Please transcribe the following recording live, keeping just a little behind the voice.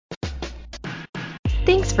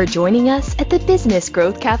Thanks for joining us at the Business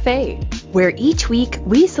Growth Cafe, where each week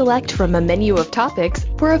we select from a menu of topics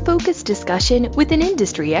for a focused discussion with an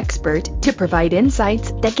industry expert to provide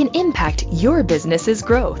insights that can impact your business's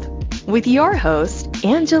growth. With your host,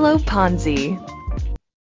 Angelo Ponzi.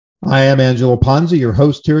 I am Angelo Ponzi, your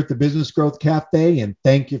host here at the Business Growth Cafe, and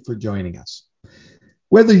thank you for joining us.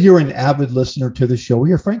 Whether you're an avid listener to the show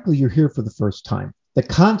or frankly you're here for the first time, the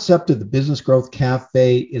concept of the Business Growth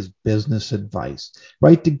Cafe is business advice,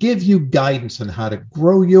 right? To give you guidance on how to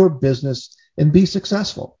grow your business and be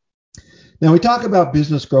successful. Now, we talk about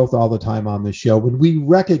business growth all the time on the show, and we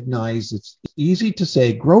recognize it's easy to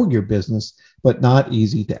say grow your business, but not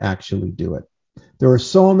easy to actually do it. There are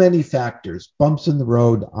so many factors, bumps in the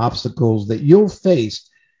road, obstacles that you'll face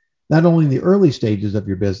not only in the early stages of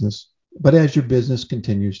your business, but as your business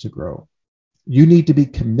continues to grow. You need to be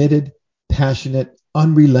committed, passionate,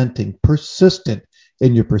 unrelenting, persistent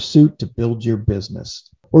in your pursuit to build your business.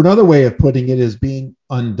 Or another way of putting it is being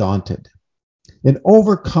undaunted and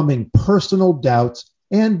overcoming personal doubts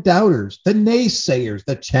and doubters, the naysayers,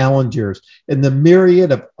 the challengers, and the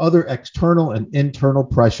myriad of other external and internal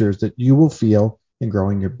pressures that you will feel in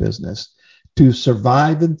growing your business. To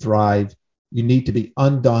survive and thrive, you need to be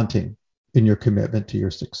undaunted in your commitment to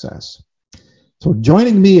your success. So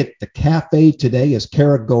joining me at the cafe today is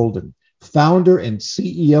Kara Goldin, founder and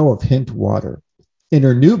CEO of Hint Water. In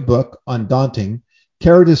her new book, Undaunting,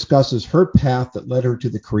 Kara discusses her path that led her to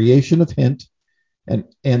the creation of Hint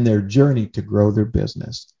and their journey to grow their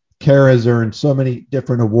business. Kara has earned so many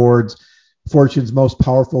different awards: Fortune's Most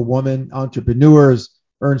Powerful Woman, Entrepreneurs,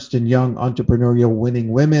 Ernst & Young Entrepreneurial Winning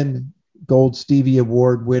Women, Gold Stevie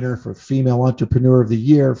Award winner for Female Entrepreneur of the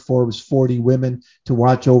Year, Forbes 40 Women to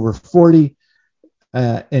Watch Over 40,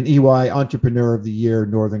 and EY Entrepreneur of the Year,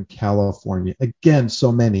 Northern California. Again, so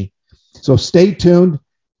many. So stay tuned.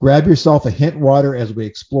 Grab yourself a Hint Water as we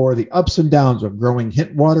explore the ups and downs of growing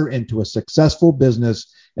Hint Water into a successful business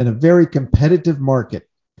in a very competitive market,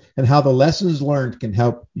 and how the lessons learned can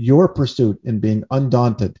help your pursuit in being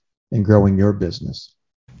undaunted and growing your business.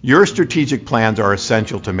 Your strategic plans are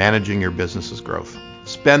essential to managing your business's growth.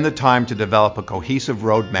 Spend the time to develop a cohesive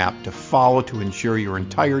roadmap to follow to ensure your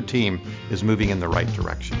entire team is moving in the right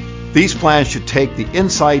direction. These plans should take the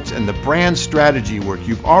insights and the brand strategy work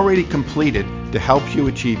you've already completed to help you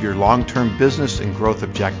achieve your long-term business and growth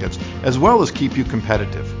objectives, as well as keep you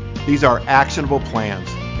competitive. These are actionable plans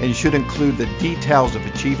and should include the details of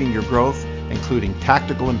achieving your growth, including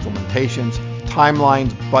tactical implementations,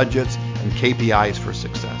 timelines, budgets, and KPIs for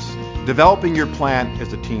success. Developing your plan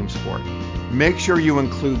is a team sport. Make sure you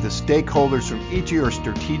include the stakeholders from each of your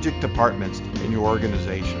strategic departments in your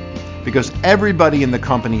organization, because everybody in the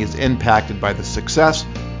company is impacted by the success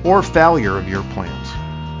or failure of your plans.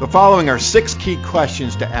 The following are 6 key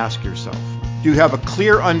questions to ask yourself. Do you have a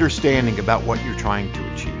clear understanding about what you're trying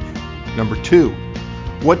to achieve? Number 2,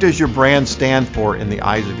 what does your brand stand for in the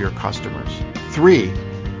eyes of your customers? 3,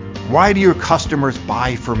 why do your customers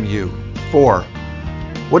buy from you? 4,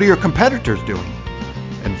 what are your competitors doing?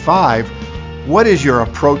 And 5, what is your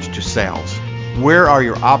approach to sales? Where are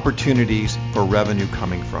your opportunities for revenue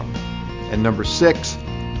coming from? And number 6,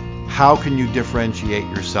 how can you differentiate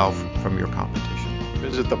yourself from your competition?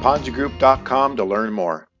 Visit theponzigroup.com to learn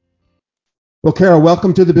more. Well, Kara,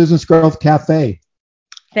 welcome to the Business Growth Cafe.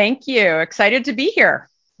 Thank you. Excited to be here.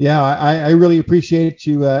 Yeah, I really appreciate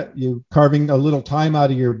you carving a little time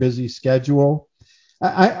out of your busy schedule.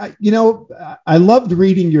 I loved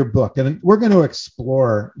reading your book, and we're going to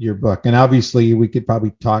explore your book. And obviously, we could probably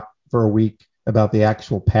talk for a week about the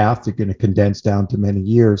actual path you're going to condense down to many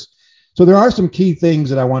years. So there are some key things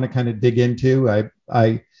that I want to kind of dig into.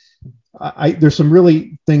 There's some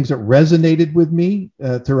really things that resonated with me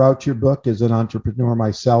throughout your book as an entrepreneur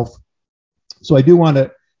myself. So I do want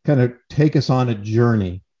to kind of take us on a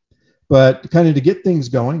journey. But kind of to get things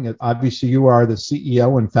going, obviously you are the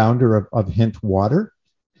CEO and founder of Hint Water,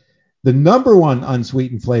 the number one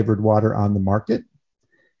unsweetened flavored water on the market.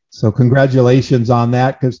 So congratulations on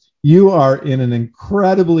that, because you are in an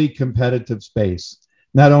incredibly competitive space,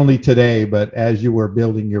 not only today, but as you were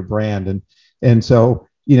building your brand. And so,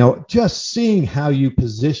 just seeing how you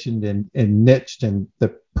positioned and niched, and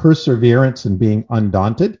the perseverance and being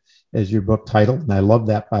undaunted, as your book title, and I love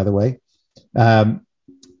that, by the way,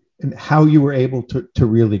 and how you were able to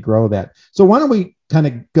really grow that. So why don't we kind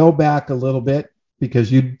of go back a little bit,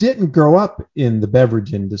 because you didn't grow up in the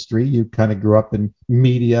beverage industry. You kind of grew up in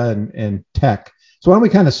media and tech. So why don't we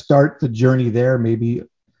kind of start the journey there, maybe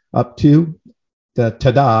up to the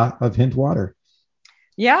ta-da of Hint Water.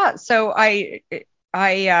 Yeah. So I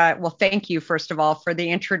well, thank you, first of all, for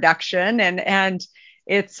the introduction. And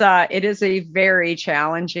It is a very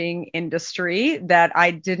challenging industry that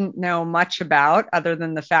I didn't know much about, other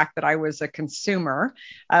than the fact that I was a consumer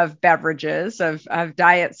of beverages, of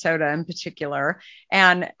diet soda in particular.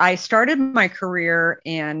 And I started my career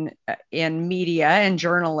in media and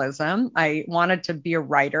journalism. I wanted to be a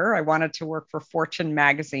writer. I wanted to work for Fortune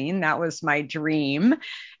magazine. That was my dream.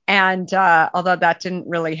 And although that didn't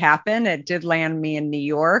really happen, it did land me in New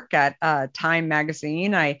York at Time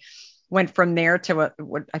magazine. I went from there to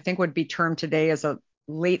what I think would be termed today as a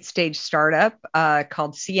late stage startup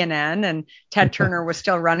called CNN. And Ted Turner was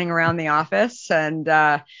still running around the office. And,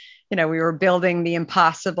 we were building the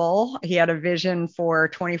impossible. He had a vision for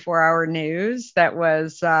 24-hour news that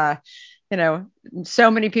was,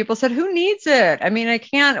 so many people said, who needs it? I mean, I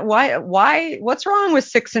can't, what's wrong with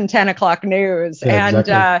 6 and 10 o'clock news? Yeah, and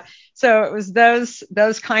exactly. So it was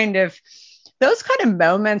those kind of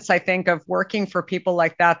moments, I think, of working for people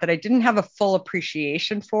like that I didn't have a full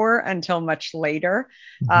appreciation for until much later.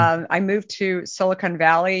 Mm-hmm. I moved to Silicon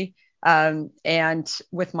Valley and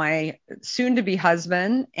with my soon-to-be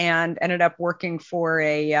husband, and ended up working for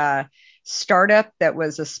a startup that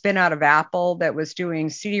was a spin out of Apple that was doing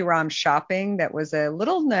CD-ROM shopping. That was a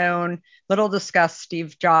little known, little discussed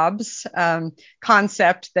Steve Jobs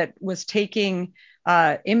concept that was taking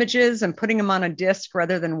images and putting them on a disk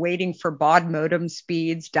rather than waiting for baud modem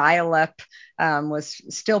speeds. Dial-up was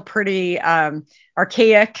still pretty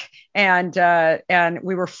archaic, and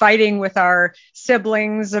we were fighting with our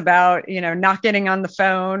siblings about not getting on the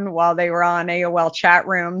phone while they were on AOL chat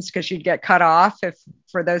rooms, because you'd get cut off, if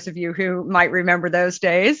for those of you who might remember those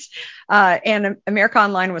days. And America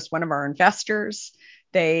Online was one of our investors.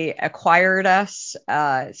 They acquired us.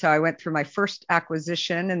 So I went through my first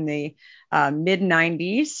acquisition in the mid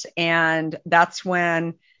 90s. And that's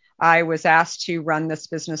when I was asked to run this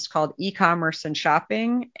business called e-commerce and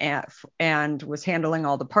shopping, and was handling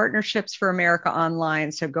all the partnerships for America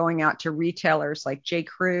Online. So going out to retailers like J.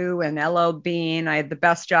 Crew and LL Bean. I had the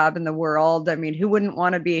best job in the world. I mean, who wouldn't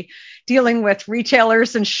want to be dealing with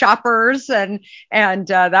retailers and shoppers? And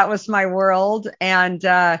that was my world. And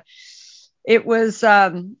it was,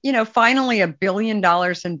 finally $1 billion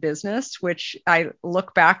in business, which I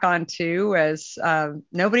look back on too as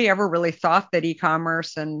nobody ever really thought that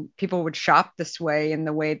e-commerce and people would shop this way, in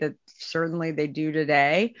the way that certainly they do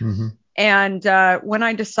today. Mm-hmm. And when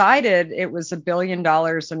I decided it was $1 billion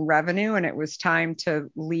in revenue and it was time to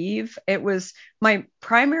leave, it was my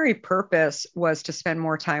primary purpose was to spend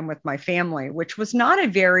more time with my family, which was not a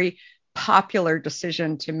very popular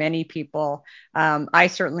decision to many people. I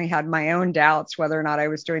certainly had my own doubts whether or not I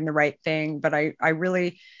was doing the right thing, but I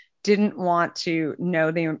really didn't want to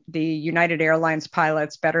know the United Airlines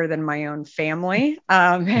pilots better than my own family.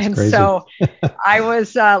 And crazy. So I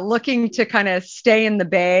was looking to kind of stay in the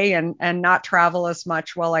Bay and not travel as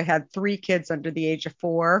much while I had 3 kids under the age of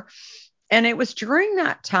 4. And it was during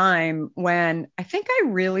that time when I think I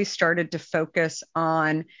really started to focus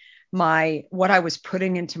on what I was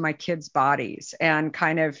putting into my kids' bodies, and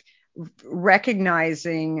kind of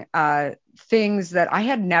recognizing things that I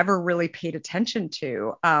had never really paid attention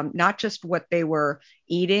to, not just what they were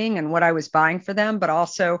eating and what I was buying for them, but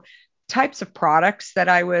also types of products that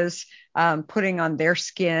I was putting on their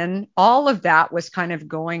skin. All of that was kind of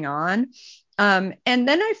going on. And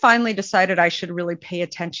then I finally decided I should really pay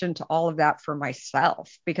attention to all of that for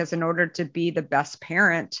myself, because in order to be the best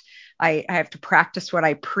parent, I have to practice what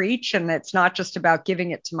I preach. And it's not just about giving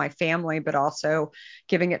it to my family, but also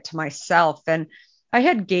giving it to myself. And I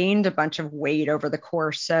had gained a bunch of weight over the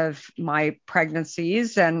course of my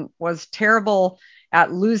pregnancies, and was terrible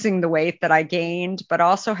at losing the weight that I gained, but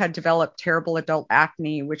also had developed terrible adult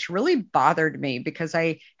acne, which really bothered me because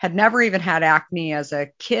I had never even had acne as a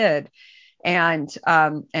kid. And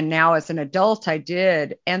now as an adult, I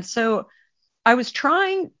did. And so I was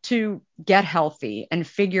trying to get healthy and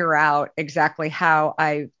figure out exactly how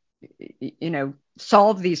I,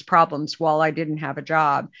 solve these problems while I didn't have a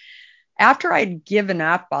job. After I'd given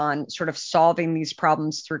up on sort of solving these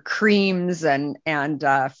problems through creams and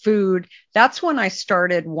food, that's when I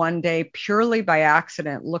started one day, purely by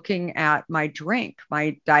accident, looking at my drink,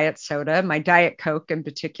 my diet soda, my Diet Coke in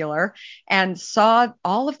particular, and saw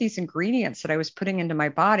all of these ingredients that I was putting into my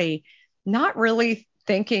body, not really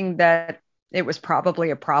thinking that it was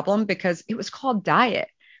probably a problem, because it was called diet,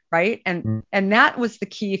 right? And that was the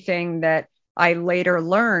key thing that I later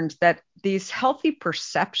learned, that these healthy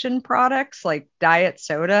perception products like diet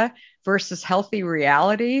soda versus healthy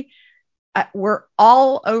reality were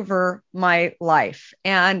all over my life.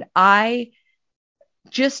 And I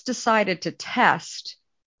just decided to test,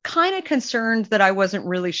 kind of concerned that I wasn't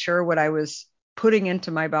really sure what I was putting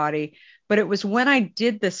into my body. But it was when I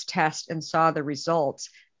did this test and saw the results,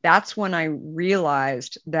 that's when I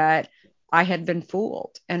realized that I had been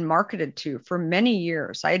fooled and marketed to for many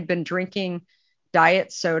years. I had been drinking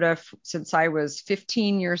diet soda since I was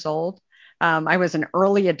 15 years old. I was an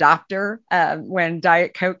early adopter when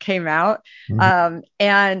Diet Coke came out. Mm-hmm.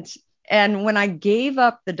 And when I gave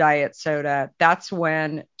up the diet soda, that's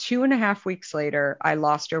when 2.5 weeks later, I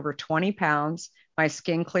lost over 20 pounds. My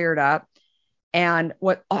skin cleared up. And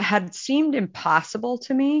what had seemed impossible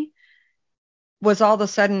to me was all of a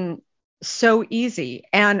sudden so easy.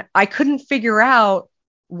 And I couldn't figure out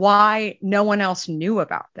why no one else knew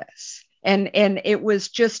about this. And it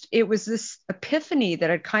was this epiphany that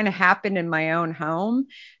had kind of happened in my own home,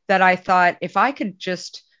 that I thought, if I could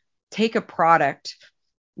just take a product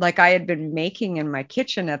like I had been making in my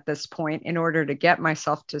kitchen at this point in order to get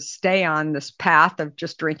myself to stay on this path of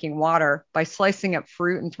just drinking water by slicing up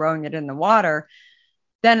fruit and throwing it in the water,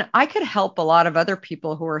 then I could help a lot of other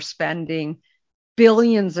people who are spending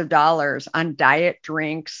billions of dollars on diet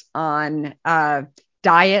drinks, on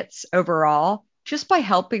diets overall, just by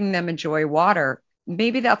helping them enjoy water.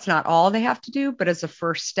 Maybe that's not all they have to do, but as a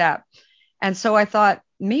first step. And so I thought,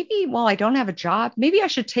 maybe while I don't have a job, maybe I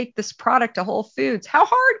should take this product to Whole Foods. How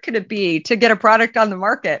hard could it be to get a product on the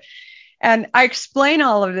market? And I explain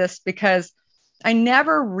all of this because I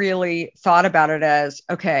never really thought about it as,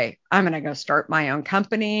 okay, I'm going to go start my own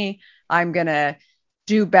company. I'm going to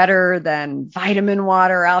do better than vitamin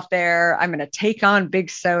water out there. I'm going to take on big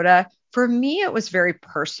soda. For me, it was very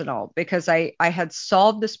personal because I had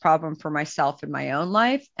solved this problem for myself in my own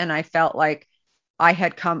life. And I felt like I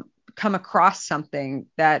had come across something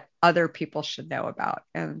that other people should know about.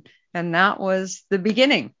 And that was the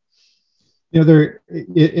beginning.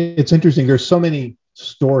 It's interesting. There's so many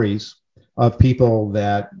stories of people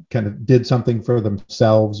that kind of did something for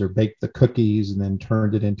themselves or baked the cookies and then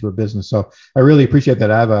turned it into a business. So I really appreciate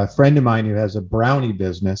that. I have a friend of mine who has a brownie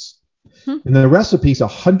business, and the recipe's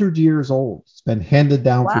 100 years old. It's been handed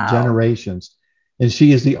down for generations. And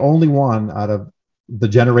she is the only one out of the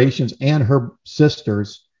generations and her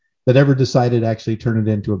sisters that ever decided to actually turn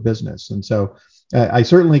it into a business. And so I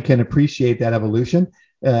certainly can appreciate that evolution.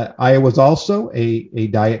 I was also a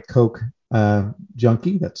Diet Coke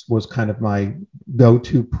junkie. That was kind of my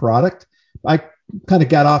go-to product. I kind of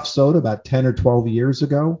got off soda about 10 or 12 years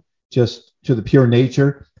ago, just to the pure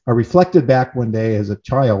nature. I reflected back one day as a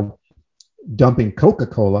child dumping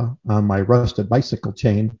Coca-Cola on my rusted bicycle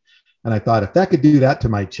chain. And I thought, if that could do that to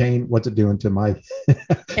my chain, what's it doing to my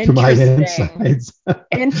to my insides?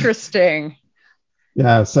 Interesting.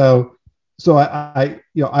 Yeah. So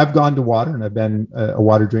I've gone to water, and I've been a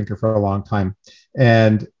water drinker for a long time.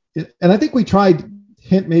 And I think we tried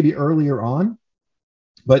Hint maybe earlier on,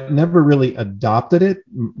 but never really adopted it.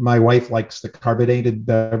 My wife likes the carbonated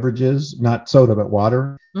beverages, not soda, but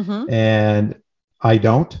water. Mm-hmm. And I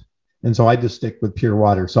don't. And so I just stick with pure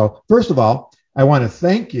water. So first of all, I want to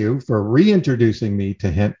thank you for reintroducing me to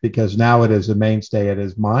Hint, because now it is a mainstay. It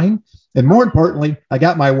is mine. And more importantly, I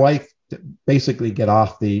got my wife to basically get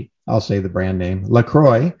off I'll say the brand name,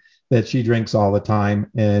 LaCroix, that she drinks all the time.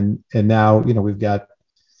 And now, we've got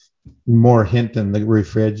more Hint in the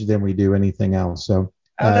fridge than we do anything else. So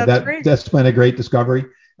that's been a great discovery.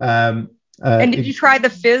 And did you try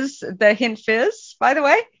the Hint Fizz, by the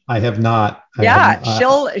way? I have not.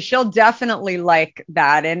 She'll definitely like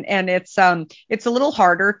that. And it's a little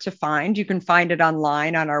harder to find. You can find it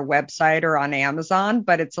online on our website or on Amazon,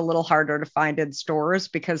 but it's a little harder to find in stores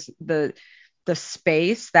because the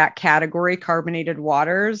space, that category, carbonated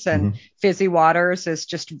waters and fizzy waters, is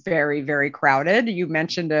just very, very crowded. You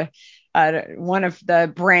mentioned one of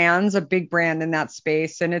the brands, a big brand in that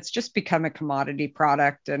space, and it's just become a commodity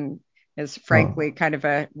product and is frankly kind of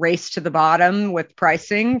a race to the bottom with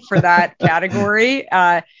pricing for that category.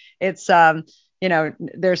 It's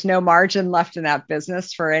there's no margin left in that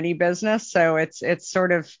business for any business. So it's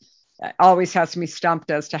sort of always has me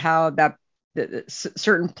stumped as to how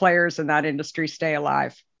certain players in that industry stay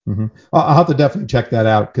alive. Mm-hmm. I'll have to definitely check that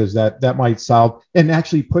out, because that might solve and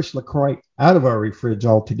actually push LaCroix out of our fridge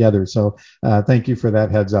altogether. So thank you for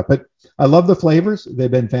that heads up. But I love the flavors.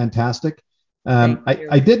 They've been fantastic.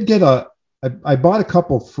 I did get I bought a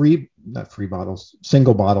couple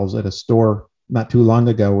single bottles at a store not too long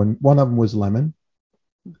ago, and one of them was lemon.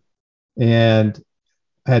 And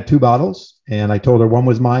I had 2 bottles, and I told her one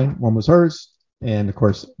was mine, one was hers. And of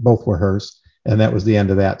course, both were hers. and that was the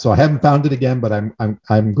end of that. So I haven't found it again, but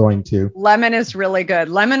I'm going to. Lemon is really good.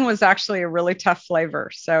 Lemon was actually a really tough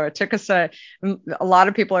flavor. So it took us a lot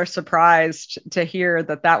of people are surprised to hear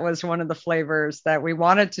that that was one of the flavors that we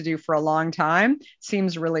wanted to do for a long time.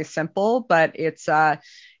 Seems really simple, but it's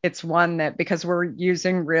one that, because we're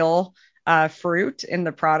using real fruit in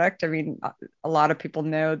the product. I mean, a lot of people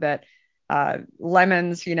know that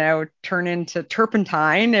lemons, turn into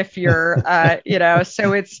turpentine if you're,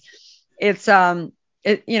 so it's it's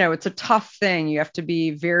a tough thing. You have to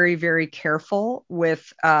be very, very careful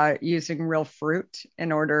with using real fruit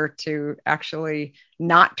in order to actually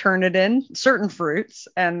not turn it in certain fruits.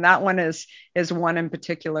 And that one is one in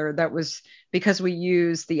particular that was because we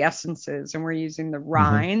use the essences and we're using the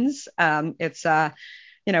rinds. It's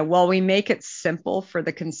while we make it simple for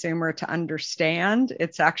the consumer to understand,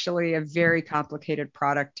 it's actually a very complicated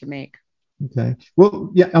product to make. Okay. Well,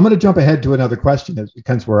 yeah, I'm going to jump ahead to another question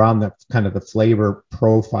because we're on the kind of the flavor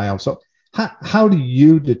profile. So how do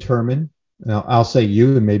you determine, now I'll say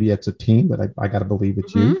you, and maybe it's a team, but I got to believe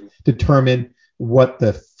it's you, determine what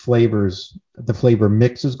the flavor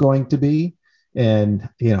mix is going to be? And,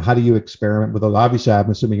 how do you experiment with those? Obviously, I'm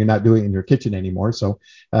assuming you're not doing it in your kitchen anymore. So,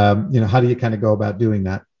 how do you kind of go about doing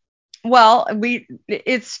that? Well,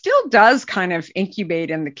 it still does kind of incubate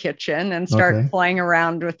in the kitchen and start playing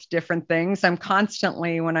around with different things. I'm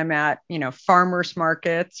constantly, when I'm at, farmers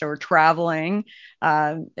markets or traveling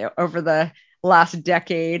over the last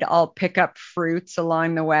decade, I'll pick up fruits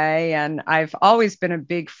along the way. And I've always been a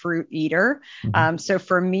big fruit eater. So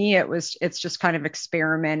for me, it's just kind of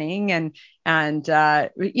experimenting. And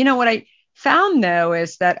what I found though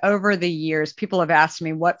is that over the years, people have asked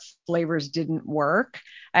me what flavors didn't work.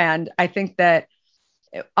 And I think that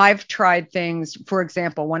I've tried things. For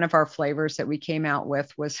example, one of our flavors that we came out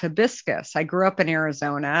with was hibiscus. I grew up in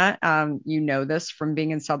Arizona. You know this from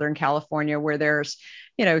being in Southern California, where there's,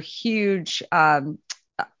 huge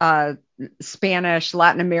Spanish,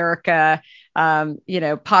 Latin America,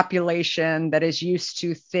 population that is used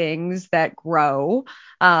to things that grow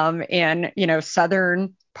in,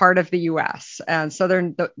 southern part of the U.S. and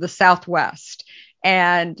the Southwest.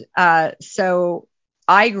 And so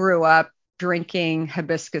I grew up drinking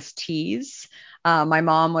hibiscus teas. My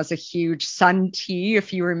mom was a huge Sun Tea,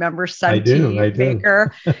 if you remember Sun Tea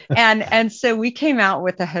maker. and so we came out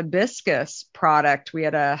with a hibiscus product. We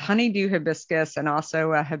had a honeydew hibiscus and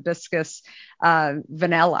also a hibiscus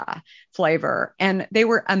vanilla flavor. And they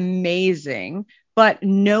were amazing, but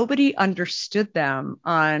nobody understood them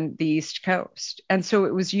on the East Coast. And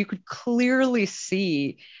so you could clearly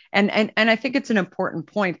see, and I think it's an important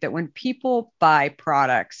point that when people buy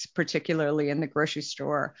products, particularly in the grocery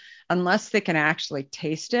store, unless they can actually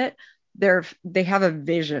taste it, they have a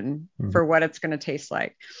vision for what it's going to taste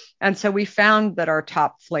like. And so we found that our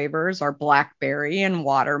top flavors are blackberry and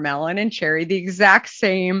watermelon and cherry, the exact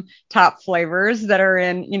same top flavors that are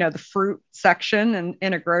in, the fruit section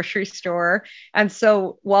in a grocery store. And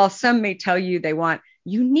so while some may tell you they want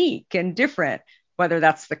unique and different, whether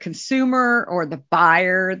that's the consumer or the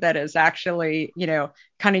buyer that is actually,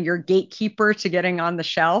 kind of your gatekeeper to getting on the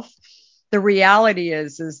shelf, the reality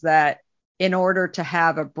is that in order to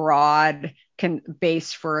have a broad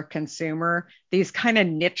base for a consumer, these kind of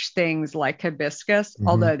niche things like hibiscus,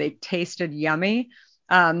 although they tasted yummy,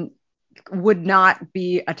 would not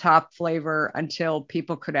be a top flavor until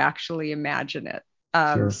people could actually imagine it.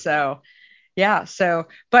 So, yeah. So,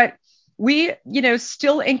 but we,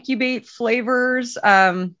 still incubate flavors.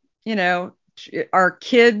 Our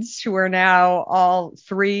kids who are now all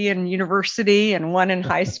 3 in university and 1 in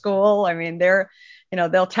high school, I mean,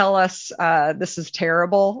 they'll tell us this is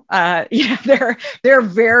terrible. They're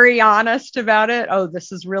very honest about it. Oh,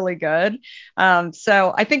 this is really good.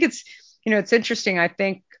 So I think it's interesting. I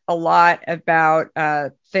think a lot about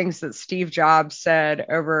things that Steve Jobs said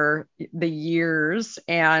over the years.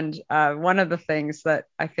 And one of the things that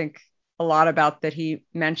I think a lot about that he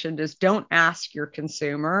mentioned is don't ask your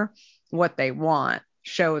consumer what they want,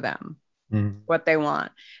 show them what they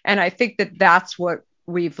want. And I think that that's what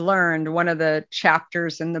we've learned. One of the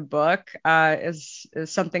chapters in the book is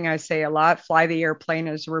something I say a lot: fly the airplane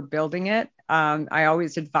as we're building it. I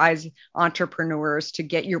always advise entrepreneurs to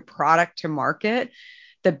get your product to market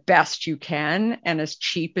the best you can and as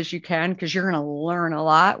cheap as you can, because you're going to learn a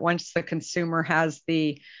lot once the consumer has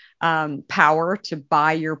the power to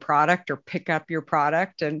buy your product or pick up your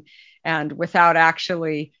product, and without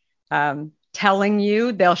actually telling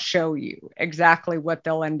you, they'll show you exactly what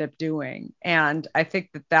they'll end up doing. And I think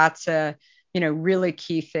that that's a really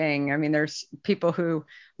key thing. I mean, there's people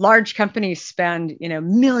large companies spend,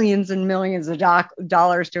 millions and millions of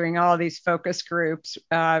dollars doing all of these focus groups.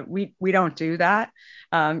 We don't do that.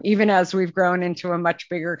 Even as we've grown into a much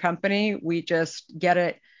bigger company, we just get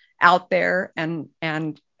it out there and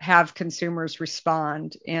have consumers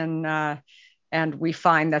respond. And we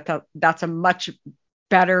find that that's a much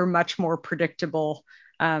better, much more predictable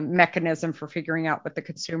mechanism for figuring out what the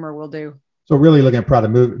consumer will do. So really looking at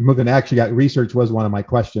product movement, actually got research was one of my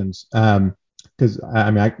questions. Because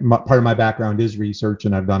part of my background is research,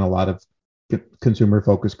 and I've done a lot of consumer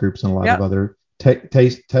focus groups and a lot of other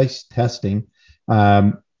taste testing.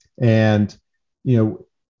 And,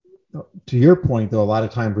 to your point, though, a lot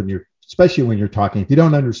of times especially when you're talking, if you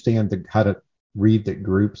don't understand how to read the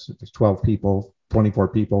groups, if there's 12 people, 24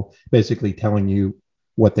 people, basically telling you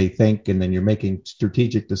what they think, and then you're making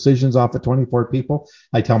strategic decisions off of 24 people.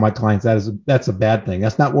 I tell my clients that's a bad thing.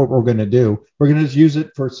 That's not what we're going to do. We're going to just use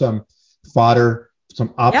it for some fodder,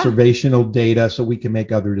 some observational data, so we can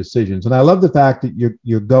make other decisions. And I love the fact that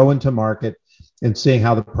you're going to market and seeing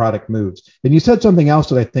how the product moves. And you said something else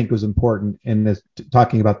that I think was important in this,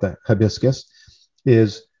 talking about the hibiscus,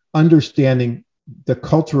 is understanding the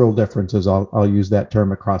cultural differences. I'll use that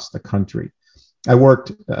term, across the country. I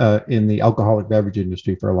worked in the alcoholic beverage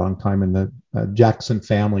industry for a long time, and the Jackson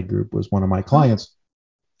Family Group was one of my clients.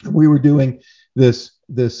 We were doing this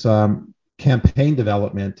campaign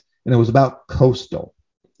development, and it was about coastal.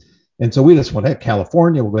 And so we just went, hey,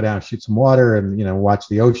 California, we'll go down, shoot some water, and watch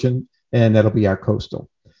the ocean, and that'll be our coastal.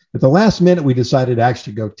 At the last minute, we decided to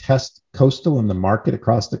actually go test coastal in the market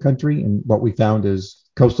across the country. And what we found is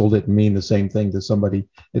coastal didn't mean the same thing to somebody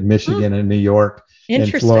in Michigan and New York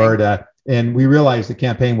and Florida. And we realized the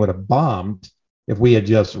campaign would have bombed if we had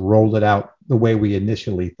just rolled it out the way we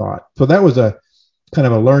initially thought. So that was a kind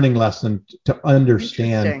of a learning lesson to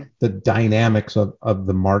understand the dynamics of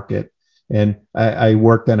the market. And I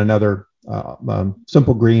worked on another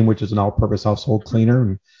Simple Green, which is an all-purpose household cleaner.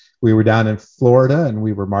 And we were down in Florida, and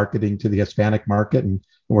we were marketing to the Hispanic market, and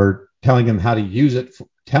we're telling them how to use it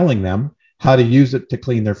to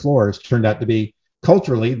clean their floors. Turned out to be,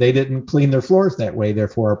 culturally, they didn't clean their floors that way,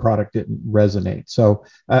 therefore our product didn't resonate. So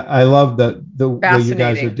I love the way you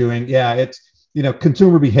guys are doing. Yeah, it's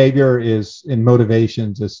consumer behavior and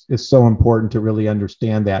motivations is so important to really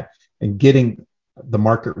understand that, and getting the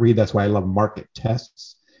market read. That's why I love market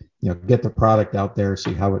tests. Get the product out there,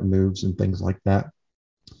 see how it moves, and things like that.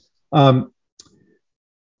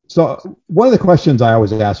 So one of the questions I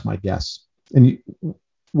always ask my guests, and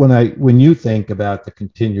when you think about the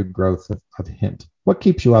continued growth of Hint, what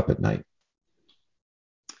keeps you up at night?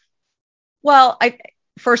 Well,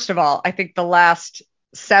 first of all, I think the last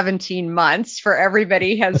 17 months for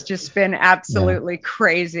everybody has just been absolutely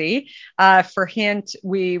crazy. For Hint,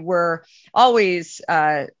 we were always,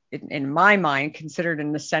 in my mind, considered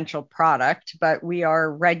an essential product, but we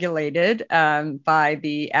are regulated by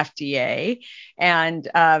the FDA. And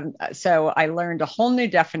so I learned a whole new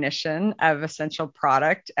definition of essential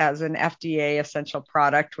product as an FDA essential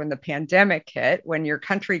product when the pandemic hit. When your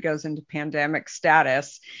country goes into pandemic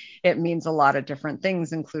status, it means a lot of different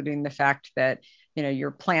things, including the fact that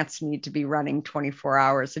your plants need to be running 24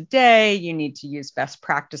 hours a day. You need to use best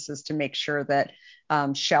practices to make sure that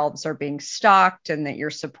shelves are being stocked, and that you're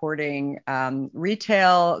supporting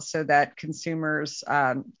retail so that consumers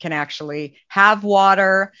can actually have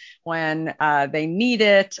water when they need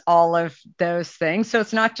it, all of those things. So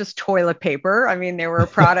it's not just toilet paper. I mean, there were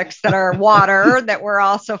products that are water that were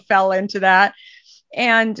also fell into that.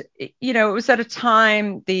 And, it was at a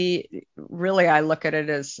time, I look at it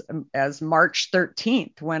as March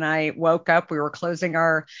 13th, when I woke up. We were closing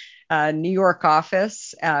our New York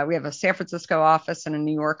office. We have a San Francisco office and a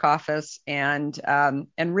New York office, and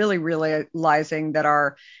really realizing that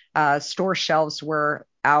our store shelves were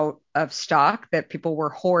out of stock, that people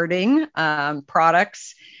were hoarding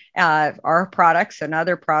products, our products and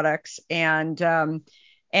other products. And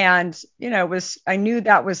I knew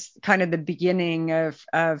that was kind of the beginning of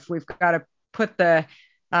we've got to put the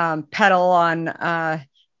pedal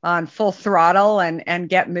on full throttle and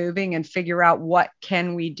get moving and figure out what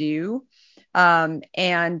can we do. And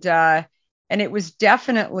it was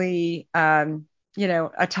definitely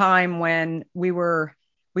a time when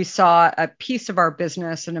we saw a piece of our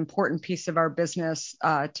business, an important piece of our business,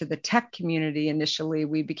 to the tech community. Initially,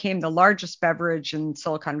 we became the largest beverage in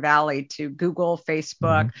Silicon Valley to Google,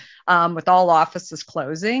 Facebook, with all offices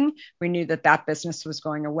closing. We knew that business was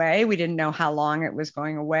going away. We didn't know how long it was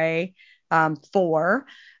going away for,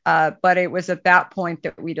 but it was at that point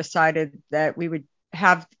that we decided that we would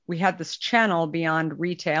we had this channel beyond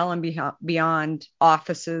retail and beyond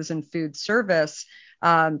offices and food service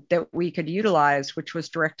that we could utilize, which was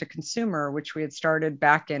direct to consumer, which we had started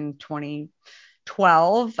back in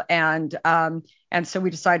 2012. And so we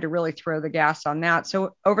decided to really throw the gas on that.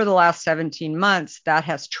 So over the last 17 months, that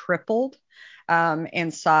has tripled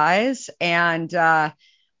in size, and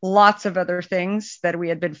lots of other things that we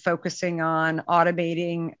had been focusing on,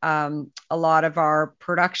 automating a lot of our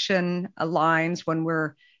production lines. When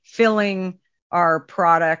we're filling our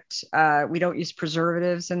product, we don't use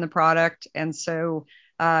preservatives in the product. And so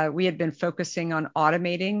we had been focusing on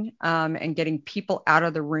automating and getting people out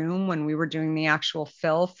of the room when we were doing the actual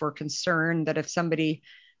fill, for concern that if somebody,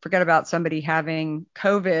 forget about somebody having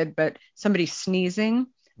COVID, but somebody sneezing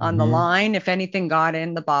on the line, if anything got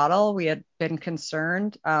in the bottle, we had been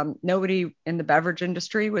concerned. Nobody in the beverage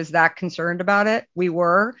industry was that concerned about it. We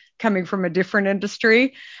were, coming from a different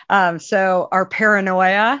industry. So our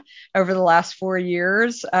paranoia over the last 4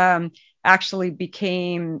 years actually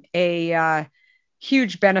became a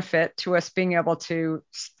huge benefit to us being able to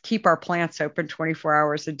keep our plants open 24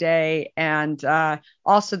 hours a day. And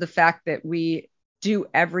also the fact that we do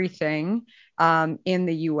everything in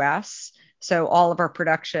the US. So all of our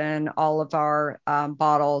production, all of our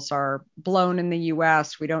bottles are blown in the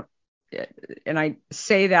US. We don't, and I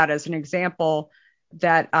say that as an example,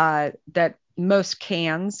 that most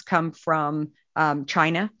cans come from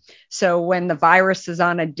China. So when the virus is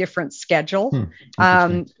on a different schedule,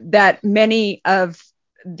 that many of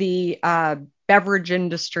the beverage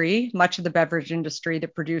industry, much of the beverage industry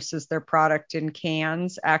that produces their product in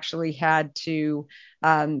cans, actually had to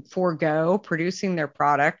forego producing their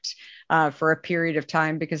product for a period of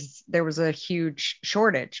time because there was a huge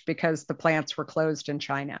shortage because the plants were closed in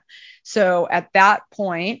China. So at that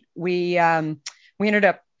point, we ended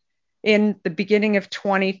up, in the beginning of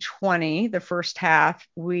 2020, the first half,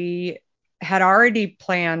 we had already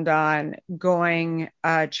planned on going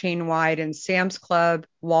chain wide in Sam's Club,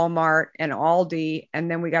 Walmart, and Aldi. And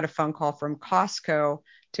then we got a phone call from Costco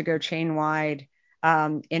to go chain wide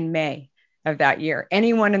in May of that year.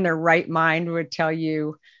 Anyone in their right mind would tell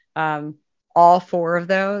you all 4 of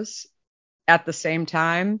those at the same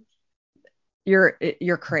time, you're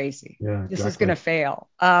crazy. Yeah, exactly. This is going to fail.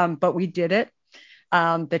 But we did it.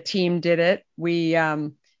 The team did it. We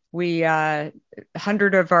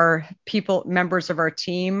 100 of our members of our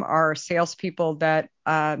team are salespeople that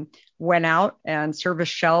went out and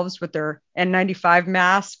serviced shelves with their N95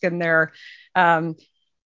 mask and their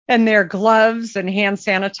gloves and hand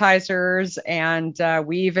sanitizers. And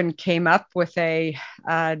we even came up with a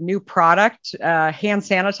new product, hand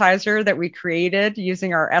sanitizer, that we created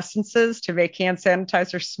using our essences to make hand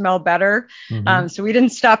sanitizer smell better. So we didn't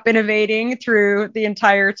stop innovating through the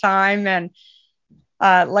entire time. And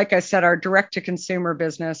like I said, our direct to consumer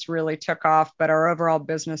business really took off, but our overall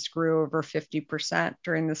business grew over 50%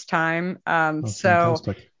 during this time. So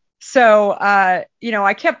I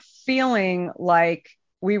kept feeling like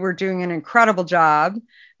we were doing an incredible job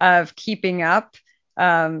of keeping up,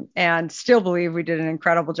 and still believe we did an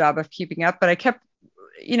incredible job of keeping up. But I kept,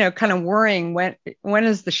 kind of worrying, when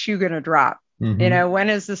is the shoe going to drop? When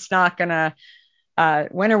is this not going to,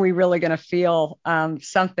 when are we really going to feel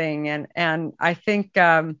something? And I think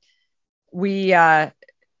we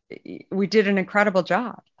did an incredible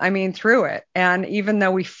job. I mean, through it. And even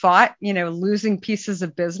though we fought, losing pieces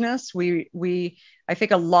of business, I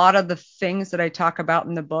think a lot of the things that I talk about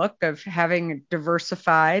in the book of having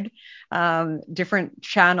diversified different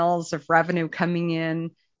channels of revenue coming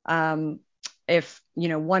in, if,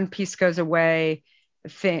 one piece goes away,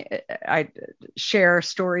 I share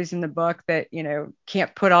stories in the book that,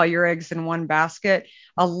 can't put all your eggs in one basket.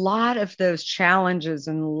 A lot of those challenges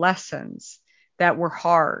and lessons that were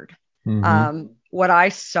hard. What I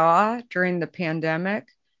saw during the pandemic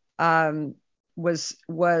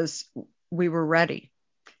was we were ready,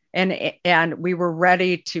 and we were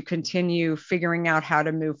ready to continue figuring out how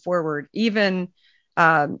to move forward. Even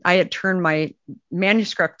I had turned my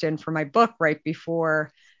manuscript in for my book right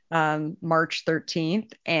before March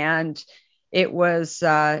 13th. And it was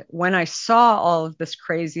when I saw all of this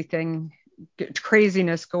craziness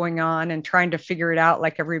going on and trying to figure it out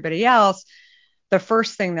like everybody else, the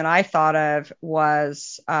first thing that I thought of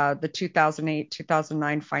was the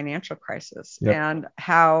 2008-2009 financial crisis. Yep. And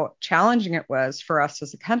how challenging it was for us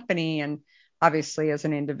as a company, and obviously as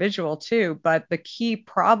an individual too. But the key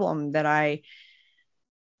problem that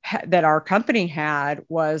our company had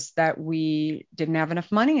was that we didn't have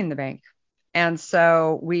enough money in the bank. And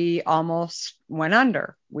so we almost went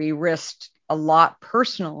under. We risked a lot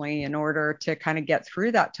personally in order to kind of get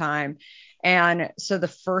through that time. And so the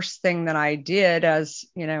first thing that I did, as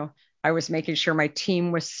you know, I was making sure my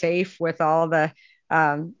team was safe with all the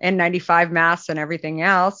N95 masks and everything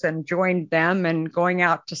else, and joined them, and going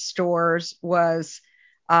out to stores was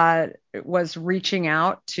reaching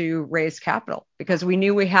out to raise capital, because we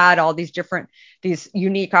knew we had all these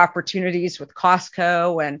unique opportunities with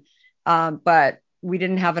Costco, and but we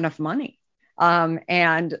didn't have enough money.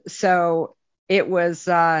 And so it was,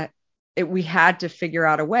 we had to figure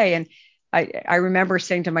out a way. And I remember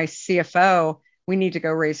saying to my CFO, we need to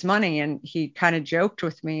go raise money. And he kind of joked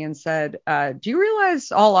with me and said, do you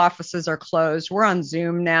realize all offices are closed? We're on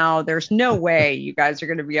Zoom now. There's no way you guys are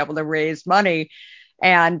going to be able to raise money.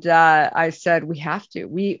 And I said, we have to.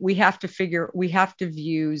 We have to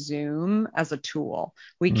view Zoom as a tool.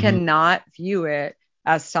 We cannot view it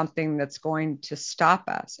as something that's going to stop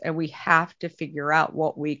us. And we have to figure out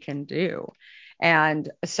what we can do. And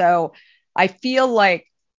so I feel like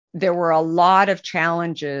there were a lot of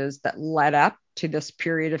challenges that led up to this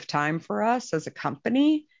period of time for us as a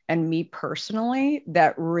company, and me personally,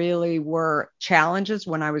 that really were challenges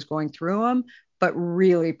when I was going through them, but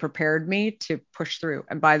really prepared me to push through.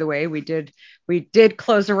 And by the way, we did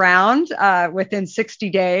close around within 60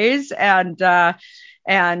 days,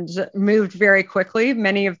 and moved very quickly.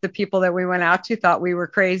 Many of the people that we went out to thought we were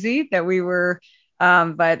crazy, that we were,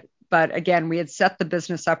 but again, we had set the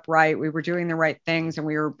business up right. We were doing the right things, and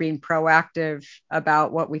we were being proactive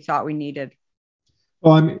about what we thought we needed.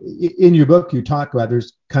 Well, I mean, in your book, you talk about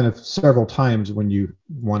there's kind of several times when you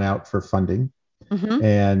went out for funding,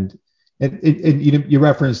 and you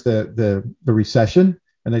referenced the recession,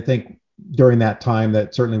 and I think during that time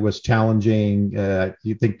that certainly was challenging.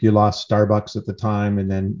 You think you lost Starbucks at the time, and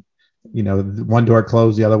then one door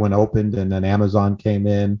closed, the other one opened, and then Amazon came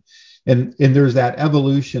in, and there's that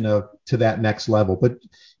evolution to that next level. But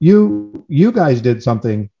you guys did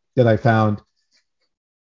something that I found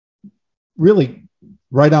really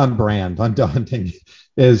right on brand, undaunting,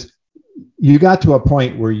 is you got to a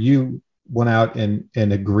point where you went out and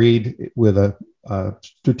agreed with a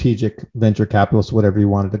strategic venture capitalist, whatever you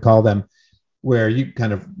wanted to call them, where you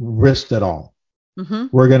kind of risked it all.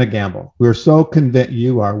 We're going to gamble. We're so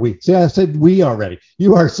convinced. I said we already.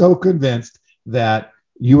 You are so convinced that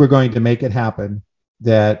you were going to make it happen,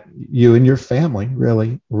 that you and your family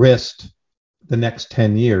really risked the next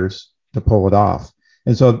 10 years to pull it off.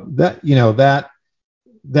 And so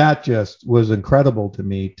that just was incredible to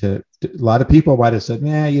me. A lot of people might have said,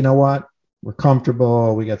 "Yeah, you know what? We're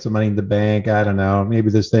comfortable. We got some money in the bank. I don't know. Maybe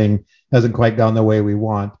this thing hasn't quite gone the way we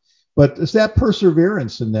want." But it's that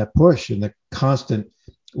perseverance and that push and the constant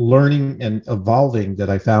learning and evolving that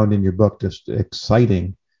I found in your book just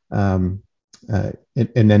exciting. And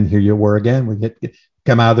then here you were again. We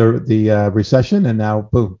come out of the recession, and now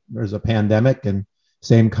boom, there's a pandemic, and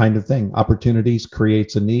same kind of thing. Opportunities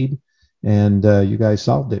creates a need, and you guys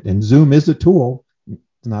solved it. And Zoom is a tool,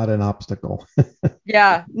 not an obstacle.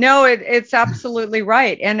 Yeah, no, it's absolutely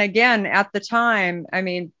right. And again, at the time, I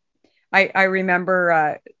mean, I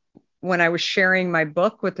remember when I was sharing my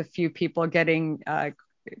book with a few people, getting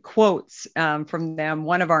quotes from them.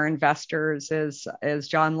 One of our investors is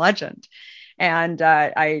John Legend, and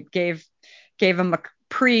I gave him a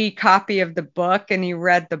pre-copy of the book, and he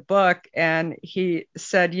read the book, and he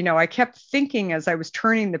said, I kept thinking as I was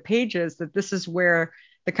turning the pages that this is where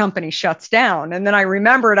the company shuts down. And then I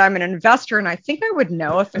remembered I'm an investor, and I think I would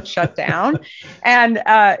know if it shut down.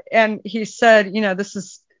 And he said, this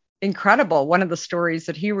is incredible. One of the stories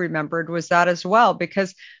that he remembered was that as well,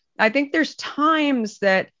 because I think there's times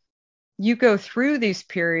that you go through these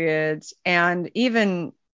periods, and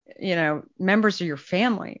even members of your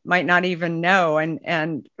family might not even know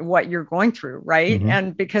and what you're going through, right?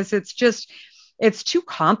 And because it's too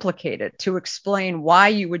complicated to explain why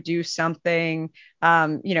you would do something.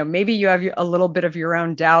 Maybe you have a little bit of your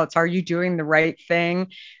own doubts. Are you doing the right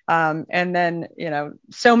thing? And then,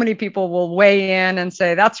 so many people will weigh in and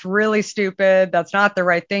say, that's really stupid. That's not the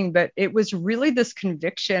right thing. But it was really this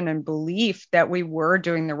conviction and belief that we were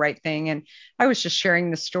doing the right thing. And I was just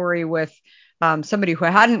sharing the story with somebody who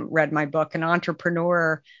hadn't read my book, an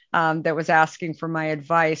entrepreneur that was asking for my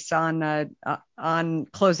advice on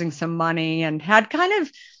closing some money, and had kind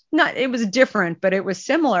of it was different, but it was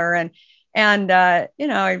similar. And I'm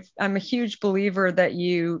a huge believer that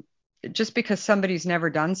just because somebody's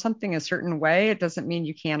never done something a certain way, it doesn't mean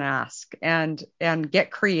you can't ask and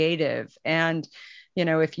get creative. And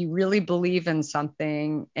if you really believe in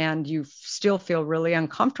something and you still feel really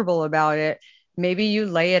uncomfortable about it, maybe you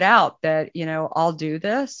lay it out that, I'll do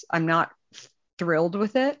this. I'm not thrilled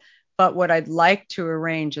with it, but what I'd like to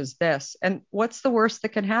arrange is this. And what's the worst that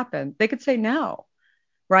can happen? They could say no,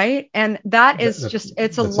 right? And that is just,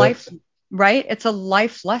 it's a life, it. right? It's a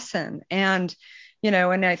life lesson. And,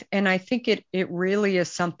 and I think it really is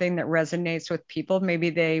something that resonates with people. Maybe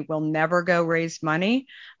they will never go raise money,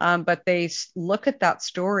 but they look at that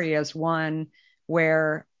story as one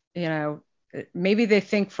where, maybe they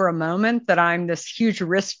think for a moment that I'm this huge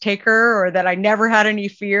risk taker, or that I never had any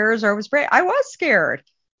fears, or I was brave. I was scared.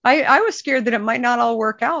 I was scared that it might not all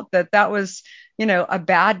work out, that was, a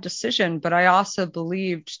bad decision. But I also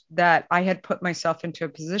believed that I had put myself into a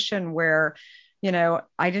position where,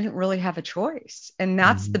 I didn't really have a choice. And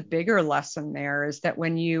that's the bigger lesson there, is that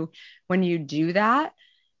when you do that,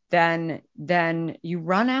 then you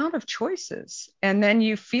run out of choices, and then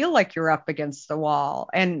you feel like you're up against the wall,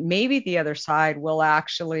 and maybe the other side will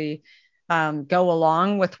actually go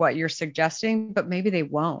along with what you're suggesting, but maybe they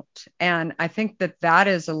won't. And I think that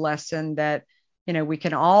is a lesson that, we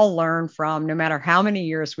can all learn from, no matter how many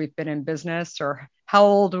years we've been in business or how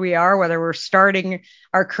old we are, whether we're starting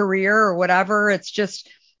our career or whatever. It's just,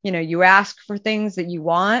 you ask for things that you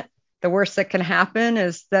want. The worst that can happen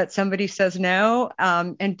is that somebody says no.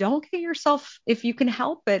 And don't get yourself, if you can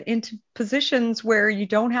help it, into positions where you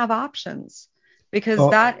don't have options, because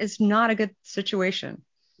that is not a good situation.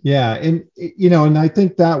 Yeah. And I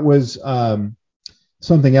think that was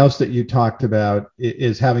something else that you talked about,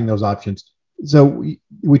 is having those options. So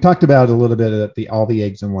we talked about a little bit of all the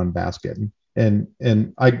eggs in one basket. And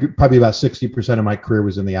I probably about 60% of my career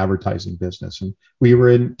was in the advertising business. And we were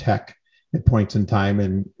in tech at points in time.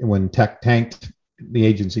 And when tech tanked, the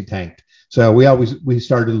agency tanked. So we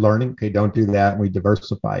started learning, okay, don't do that. And we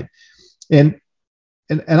diversified. And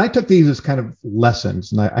I took these as kind of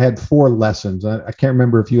lessons. And I had 4 lessons. I can't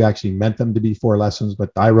remember if you actually meant them to be 4 lessons,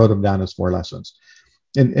 but I wrote them down as 4 lessons.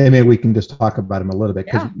 And maybe we can just talk about them a little bit,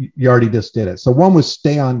 because you already just did it. So one was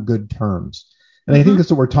stay on good terms. And I think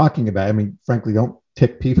that's what we're talking about. I mean, frankly, don't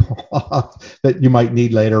tick people off that you might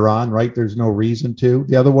need later on, right? There's no reason to.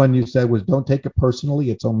 The other one you said was don't take it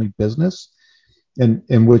personally. It's only business, and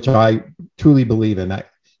in which I truly believe in.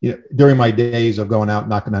 During my days of going out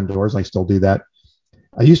knocking on doors, I still do that.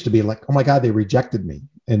 I used to be like, oh my God, they rejected me.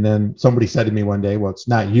 And then somebody said to me one day, well, it's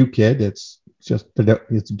not you, kid. It's just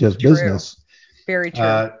business. Very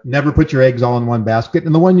true. Never put your eggs all in one basket.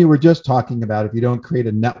 And the one you were just talking about, if you don't create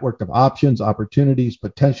a network of options, opportunities,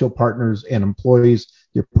 potential partners, and employees,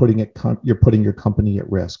 you're putting your company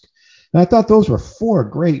at risk. And I thought those were 4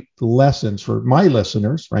 great lessons for my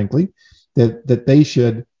listeners, frankly, that they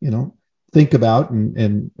should, think about,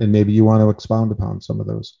 and maybe you want to expound upon some of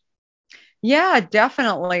those. Yeah,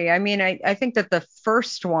 definitely. I mean, I think that the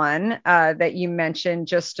first one that you mentioned,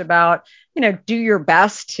 just about, do your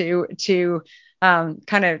best to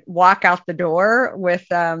kind of walk out the door with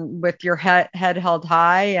your head held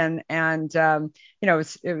high. And it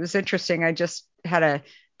was interesting. I just had a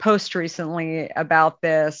post recently about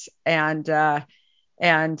this, and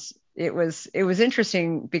it was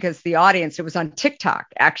interesting because the audience, it was on TikTok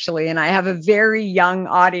actually, and I have a very young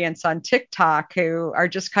audience on TikTok who are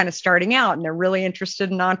just kind of starting out, and they're really interested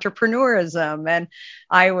in entrepreneurism. And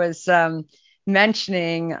I was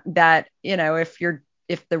mentioning that,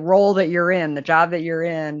 if the role that you're in, the job that you're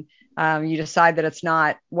in, you decide that it's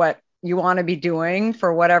not what you want to be doing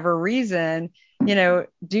for whatever reason, do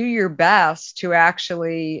your best to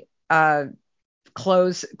actually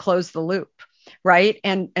close the loop, right?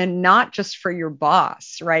 And not just for your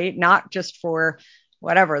boss, right? Not just for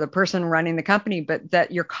whatever, the person running the company, but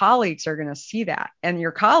that your colleagues are going to see that. And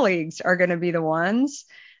your colleagues are going to be the ones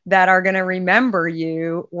that are going to remember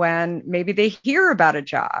you when maybe they hear about a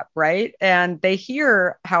job, right? And they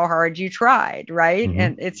hear how hard you tried, right?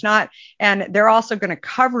 Mm-hmm. And they're also going to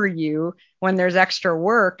cover you when there's extra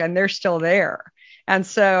work and they're still there. And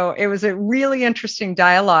so it was a really interesting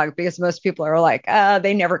dialogue, because most people are like,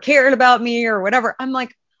 they never cared about me or whatever. I'm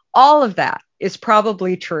like, all of that is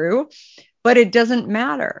probably true, but it doesn't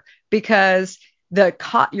matter, because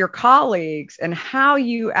your colleagues and how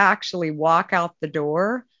you actually walk out the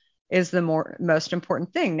door is the most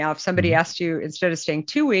important thing. Now, if somebody asks you, instead of staying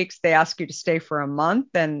 2 weeks, they ask you to stay for a month,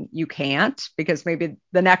 then you can't, because maybe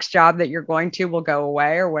the next job that you're going to will go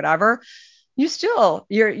away or whatever.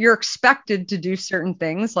 You're expected to do certain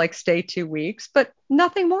things like stay 2 weeks, but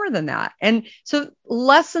nothing more than that. And so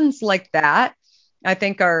lessons like that, I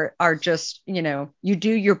think are just, you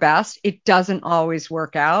do your best. It doesn't always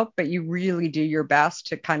work out, but you really do your best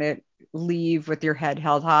to kind of leave with your head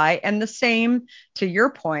held high. And the same, to your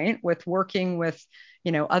point, with working with,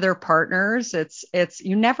 other partners, it's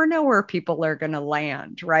you never know where people are going to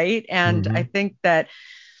land, right? And I think that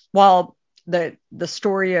while the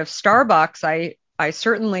story of Starbucks, I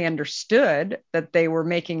certainly understood that they were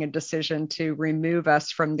making a decision to remove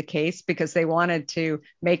us from the case because they wanted to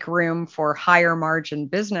make room for higher margin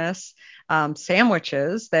business,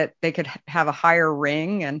 sandwiches that they could have a higher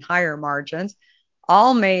ring and higher margins.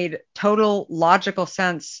 All made total logical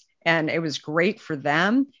sense. And it was great for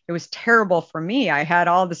them. It was terrible for me. I had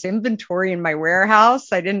all this inventory in my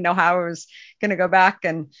warehouse. I didn't know how I was going to go back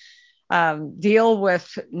and deal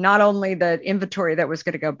with not only the inventory that was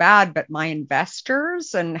going to go bad, but my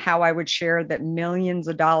investors, and how I would share that millions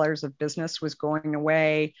of dollars of business was going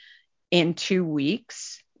away in 2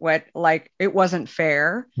 weeks. What, like, it wasn't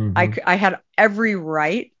fair. I had every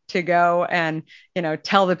right to go and,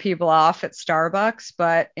 tell the people off at Starbucks,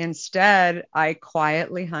 but instead I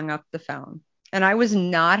quietly hung up the phone, and I was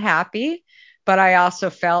not happy, but I also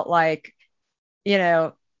felt like,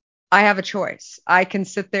 I have a choice. I can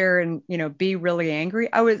sit there and, be really angry.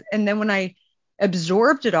 And then when I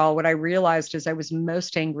absorbed it all, what I realized is I was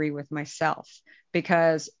most angry with myself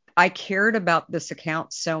because I cared about this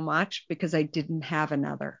account so much because I didn't have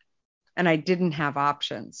another and I didn't have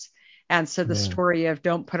options. And so the story of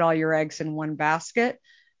don't put all your eggs in one basket,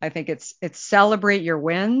 I think it's celebrate your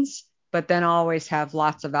wins, but then always have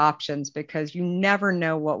lots of options because you never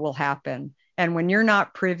know what will happen. And when you're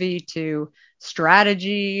not privy to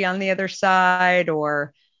strategy on the other side,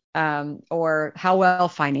 or how well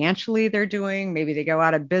financially they're doing, maybe they go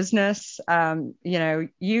out of business,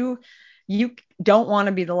 you don't want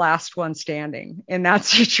to be the last one standing in that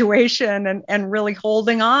situation and really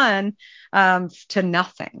holding on to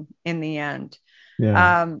nothing in the end.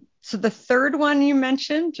 Yeah. So the third one you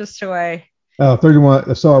mentioned, just so I. Oh,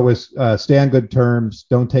 31. So it was stay on good terms.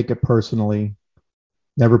 Don't take it personally.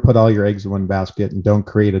 Never put all your eggs in one basket, and don't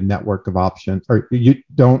create a network of options. Or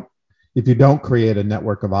if you don't create a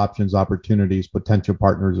network of options, opportunities, potential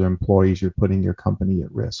partners, or employees, you're putting your company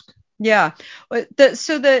at risk. Yeah.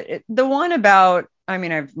 The one about, I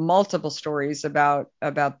have multiple stories about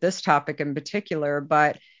this topic in particular,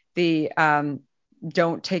 but the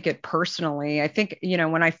don't take it personally. I think,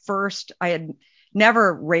 when I had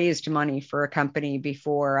never raised money for a company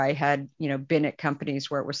before. I had, been at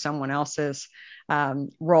companies where it was someone else's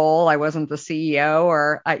role. I wasn't the CEO,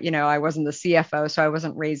 or, I wasn't the CFO, so I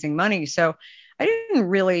wasn't raising money. So I didn't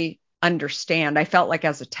really understand. I felt like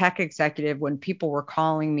as a tech executive, when people were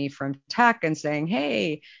calling me from tech and saying,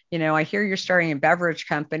 hey, I hear you're starting a beverage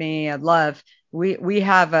company. We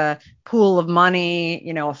have a pool of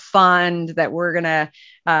money, a fund that we're going to,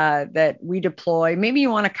 that we deploy. Maybe you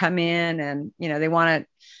want to come in and, they want to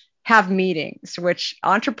have meetings, which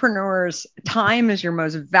entrepreneurs, time is your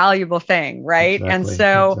most valuable thing, right? Exactly, and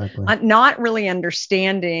so not really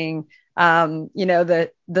understanding the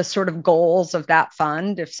sort of goals of that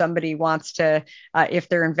fund. If somebody wants to, if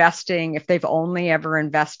they're investing, if they've only ever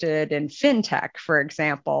invested in fintech, for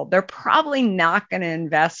example, they're probably not going to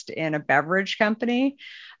invest in a beverage company.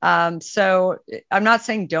 So I'm not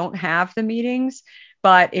saying don't have the meetings,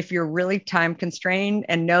 but if you're really time constrained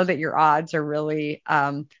and know that your odds are really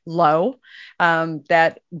low,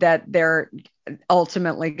 that they're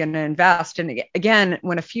ultimately going to invest. And again,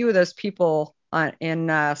 when a few of those people in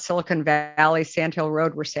Silicon Valley, Sand Hill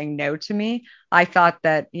Road, were saying no to me, I thought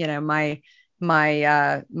that,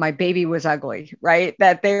 my baby was ugly, right?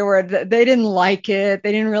 That they didn't like it.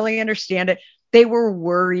 They didn't really understand it. They were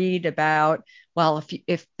worried about, well,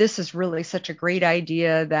 if this is really such a great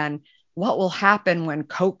idea, then what will happen when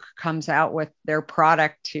Coke comes out with their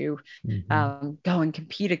product to go and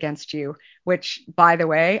compete against you? Which, by the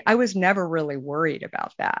way, I was never really worried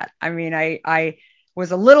about that. I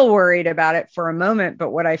was a little worried about it for a moment,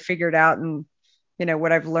 but what I figured out, and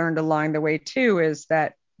what I've learned along the way too, is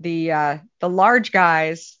that the large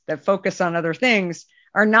guys that focus on other things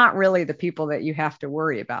are not really the people that you have to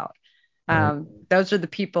worry about. Those are the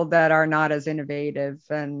people that are not as innovative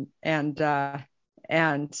and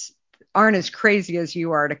aren't as crazy as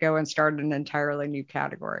you are to go and start an entirely new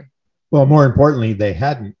category. Well, more importantly, they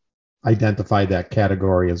hadn't identified that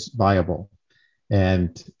category as viable.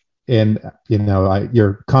 And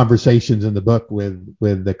your conversations in the book with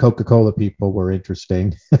the Coca-Cola people were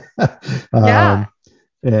interesting. Yeah.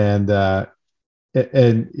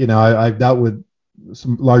 I've dealt with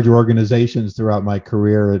some larger organizations throughout my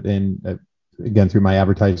career, and again, through my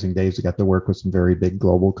advertising days, I got to work with some very big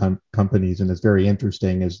global companies. And it's very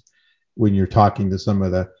interesting is when you're talking to some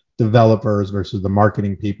of the developers versus the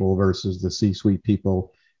marketing people versus the C-suite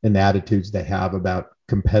people, and the attitudes they have about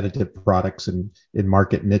competitive products and in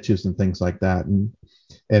market niches and things like that.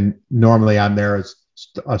 And normally I'm there as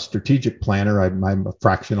a strategic planner. I'm a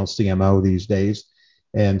fractional CMO these days.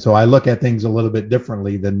 And so I look at things a little bit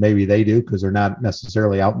differently than maybe they do because they're not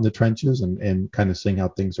necessarily out in the trenches and kind of seeing how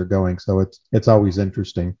things are going. So it's always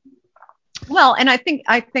interesting. Well, and I think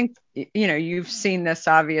you've seen this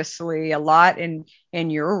obviously a lot in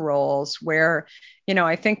your roles where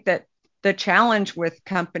I think that the challenge with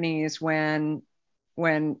companies when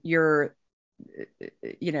you're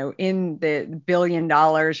in the $1 billion,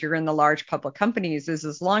 you're in the large public companies, is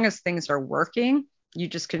as long as things are working, you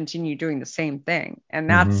just continue doing the same thing. And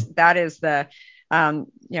Mm-hmm. that is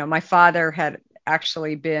my father had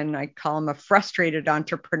actually been, I call him a frustrated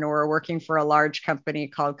entrepreneur working for a large company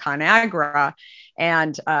called ConAgra.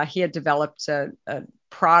 And he had developed a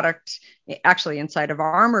product actually inside of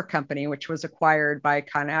Armor Company, which was acquired by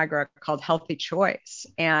ConAgra, called Healthy Choice.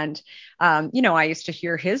 And I used to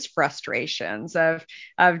hear his frustrations of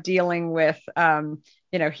dealing with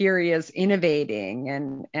here he is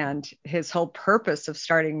innovating, and his whole purpose of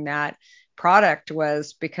starting that product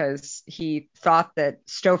was because he thought that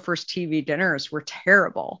Stouffer's TV dinners were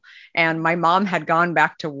terrible. And my mom had gone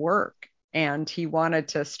back to work, and he wanted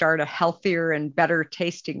to start a healthier and better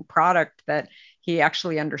tasting product that he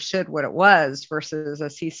actually understood what it was versus,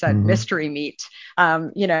 as he said, Mm-hmm. mystery meat,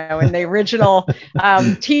 in the original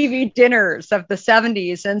TV dinners of the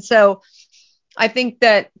 70s. And so I think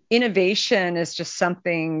that innovation is just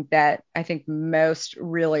something that I think most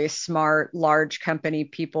really smart, large company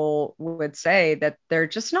people would say that they're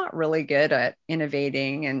just not really good at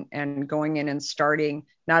innovating and going in and starting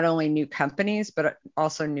not only new companies, but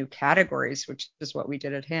also new categories, which is what we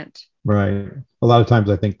did at Hint. Right. A lot of times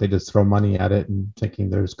I think they just throw money at it and thinking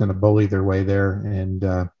they're just going to bully their way there,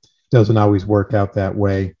 and doesn't always work out that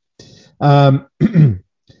way. One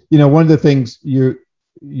of the things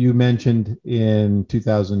you mentioned in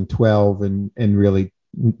 2012 and really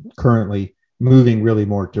currently moving really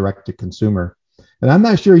more direct to consumer. And I'm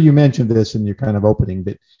not sure you mentioned this in your kind of opening,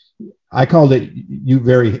 but I called it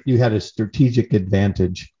you had a strategic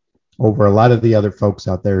advantage over a lot of the other folks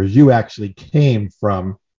out there as you actually came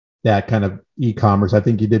from that kind of e-commerce. I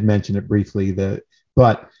think you did mention it briefly,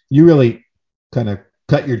 but you really kind of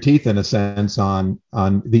cut your teeth in a sense on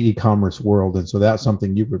the e-commerce world, and so that's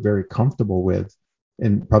something you were very comfortable with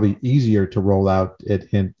and probably easier to roll out at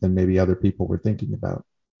Hint than maybe other people were thinking about.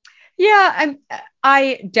 Yeah,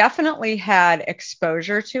 I definitely had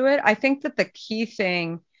exposure to it. I think that the key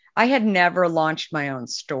thing, I had never launched my own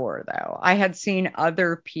store though. I had seen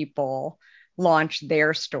other people launch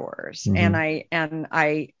their stores, and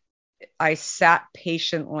Mm-hmm. I sat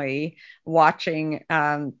patiently watching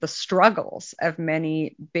the struggles of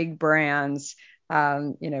many big brands.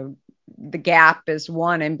 The Gap is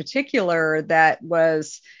one in particular that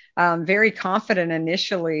was very confident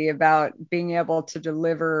initially about being able to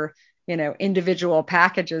deliver individual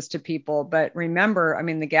packages to people. But remember, I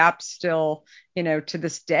mean, the Gap still, to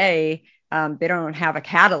this day, they don't have a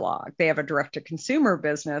catalog. They have a direct to consumer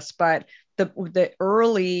business, but the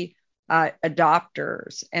early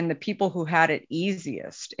adopters and the people who had it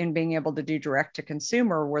easiest in being able to do direct to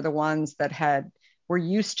consumer were the ones that were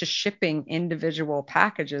used to shipping individual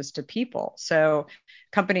packages to people. So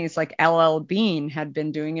companies like LL Bean had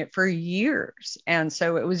been doing it for years. And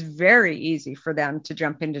so it was very easy for them to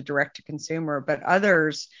jump into direct to consumer. But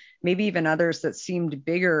others, maybe even others that seemed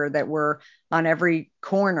bigger, that were on every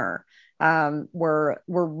corner, were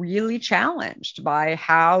really challenged by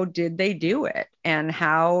how did they do it, and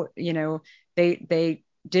how they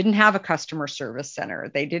didn't have a customer service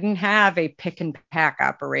center. They didn't have a pick and pack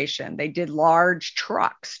operation. They did large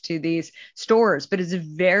trucks to these stores, but it's a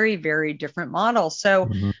very, very different model. So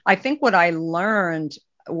Mm-hmm. I think what I learned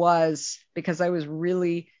was, because I was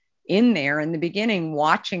really in there in the beginning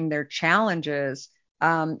watching their challenges,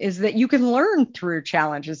 is that you can learn through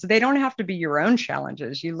challenges. They don't have to be your own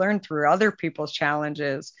challenges. You learn through other people's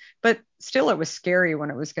challenges, but still it was scary when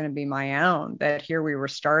it was going to be my own, that here we were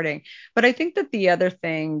starting. But I think that the other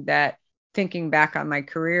thing that, thinking back on my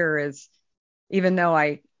career, is even though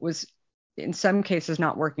I was in some cases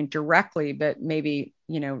not working directly, but maybe,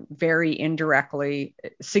 very indirectly,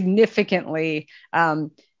 significantly,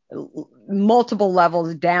 multiple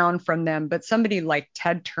levels down from them, but somebody like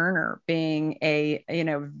Ted Turner being a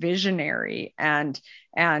visionary, and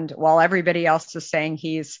while everybody else is saying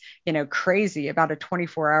he's crazy about a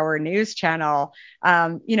 24-hour news channel,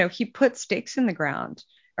 he put stakes in the ground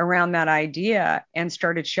around that idea and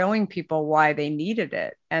started showing people why they needed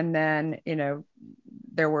it. And then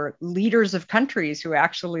there were leaders of countries who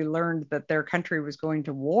actually learned that their country was going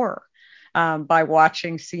to war by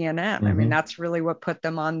watching CNN. Mm-hmm. I mean, that's really what put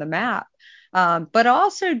them on the map. But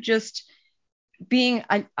also just being,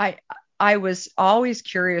 I was always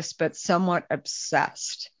curious, but somewhat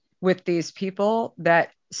obsessed with these people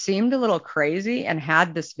that seemed a little crazy and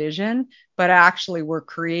had this vision, but actually were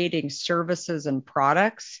creating services and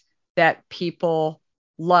products that people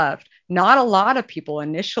loved. Not a lot of people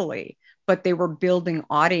initially, but they were building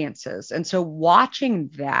audiences. And so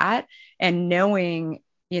watching that and knowing,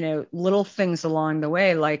 little things along the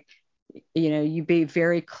way, like, you be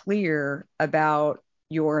very clear about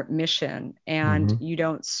your mission and you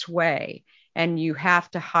don't sway, and you have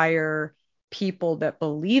to hire people that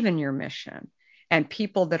believe in your mission and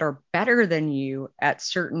people that are better than you at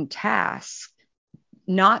certain tasks.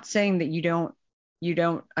 Not saying that you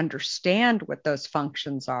don't understand what those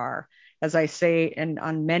functions are. As I say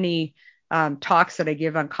on many talks that I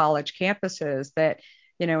give on college campuses, that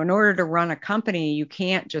in order to run a company, you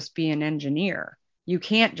can't just be an engineer. You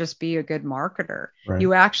can't just be a good marketer. Right.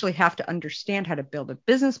 You actually have to understand how to build a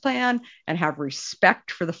business plan and have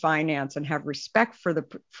respect for the finance and have respect for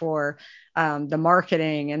the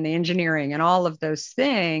marketing and the engineering and all of those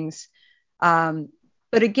things. But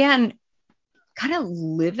again, kind of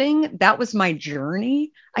living, that was my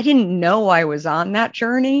journey. I didn't know I was on that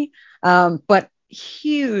journey, but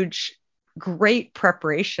huge, great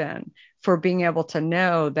preparation for being able to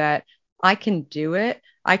know that I can do it.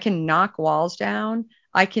 I can knock walls down.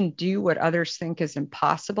 I can do what others think is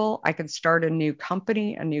impossible. I can start a new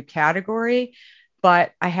company, a new category,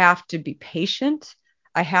 but I have to be patient.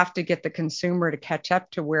 I have to get the consumer to catch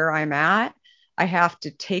up to where I'm at. I have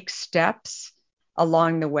to take steps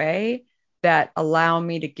along the way that allow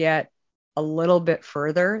me to get a little bit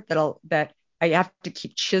further, that I have to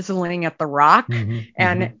keep chiseling at the rock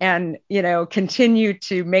and continue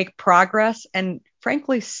to make progress, and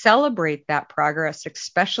frankly celebrate that progress,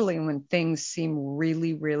 especially when things seem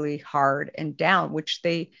really, really hard and down, which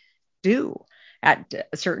they do at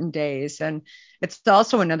certain days. And it's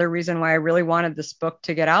also another reason why I really wanted this book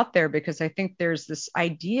to get out there, because I think there's this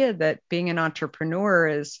idea that being an entrepreneur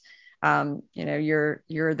is you're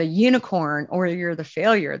the unicorn or you're the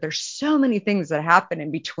failure. There's so many things that happen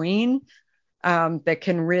in between that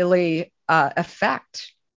can really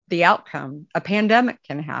affect the outcome. A pandemic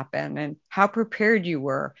can happen, and how prepared you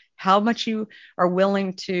were, how much you are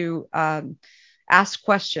willing to ask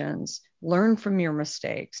questions, learn from your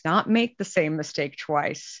mistakes, not make the same mistake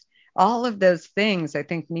twice. All of those things I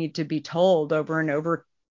think need to be told over and over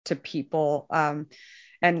to people.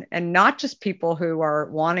 And not just people who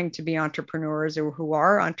are wanting to be entrepreneurs or who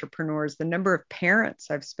are entrepreneurs. The number of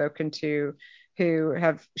parents I've spoken to who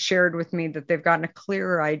have shared with me that they've gotten a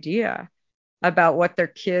clearer idea about what their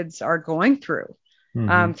kids are going through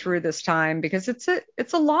through this time, because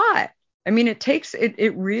it's a lot. I mean,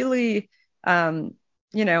 it really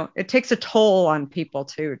it takes a toll on people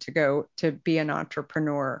to go to be an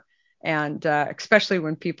entrepreneur, and especially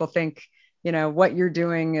when people think what you're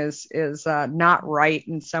doing is not right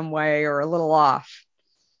in some way or a little off.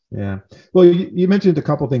 Yeah. Well, you mentioned a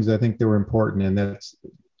couple of things I think that were important, and that's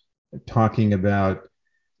talking about,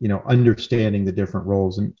 understanding the different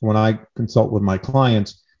roles. And when I consult with my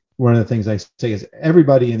clients, one of the things I say is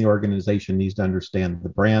everybody in the organization needs to understand the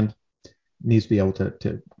brand, needs to be able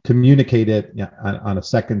to communicate it on a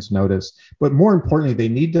second's notice. But more importantly, they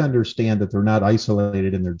need to understand that they're not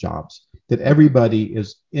isolated in their jobs, that everybody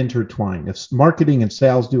is intertwined. If marketing and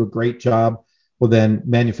sales do a great job, well, then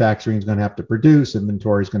manufacturing is going to have to produce,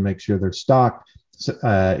 inventory is going to make sure they're stocked.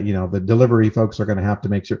 The delivery folks are going to have to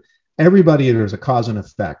make sure. Everybody, there's a cause and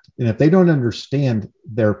effect. And if they don't understand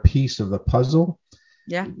their piece of the puzzle,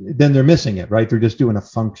 then they're missing it, right? They're just doing a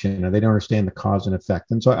function and they don't understand the cause and effect.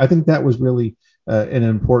 And so I think that was really an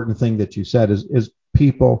important thing that you said is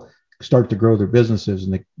people start to grow their businesses,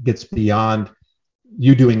 and it gets beyond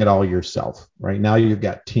you doing it all yourself. Right now you've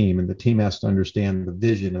got team, and the team has to understand the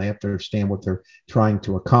vision, and they have to understand what they're trying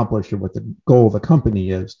to accomplish or what the goal of the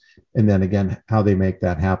company is. And then again, how they make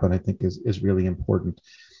that happen, I think is really important.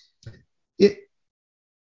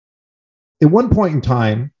 At one point in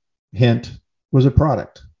time, Hint was a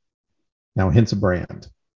product. Now Hint's a brand.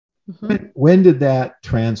 When did that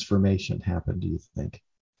transformation happen, do you think?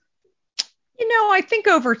 I think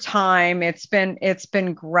over time it's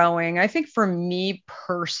been growing. I think for me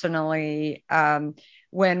personally,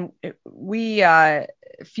 when we only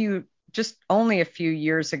a few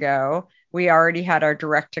years ago, we already had our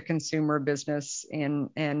direct to consumer business in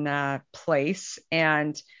place,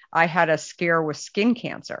 and I had a scare with skin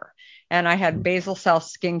cancer. And I had basal cell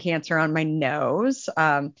skin cancer on my nose.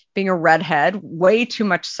 Being a redhead, way too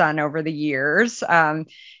much sun over the years.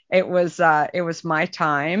 It was my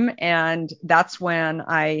time, and that's when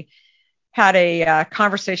I had a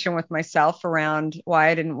conversation with myself around why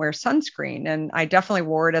I didn't wear sunscreen. And I definitely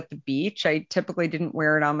wore it at the beach. I typically didn't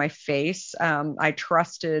wear it on my face. I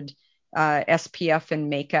trusted SPF in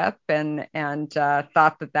makeup and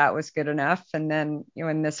thought that that was good enough. And then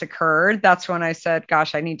when this occurred, that's when I said,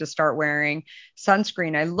 gosh, I need to start wearing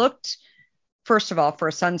sunscreen. I looked, first of all, for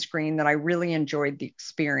a sunscreen that I really enjoyed the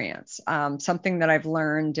experience. Something that I've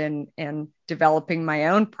learned in developing my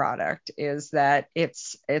own product is that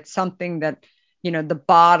it's something that, the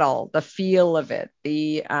bottle, the feel of it,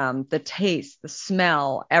 the taste, the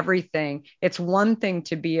smell, everything. It's one thing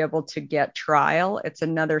to be able to get trial. It's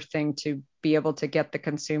another thing to be able to get the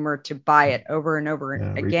consumer to buy it over and over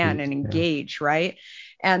again and engage, right?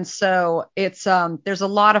 And so it's there's a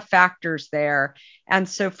lot of factors there. And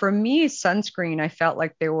so for me, sunscreen, I felt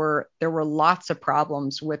like there were lots of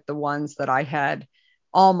problems with the ones that I had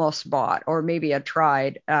almost bought or maybe had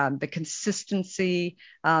tried. The consistency,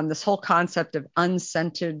 this whole concept of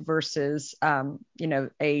unscented versus,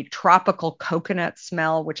 a tropical coconut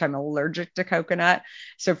smell, which I'm allergic to coconut.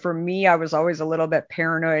 So for me, I was always a little bit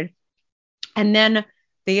paranoid. And then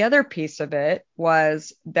the other piece of it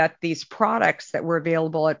was that these products that were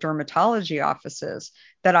available at dermatology offices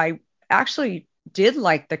that I actually did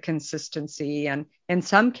like the consistency and in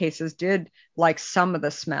some cases did like some of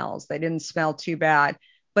the smells. They didn't smell too bad,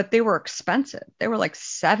 but they were expensive. They were like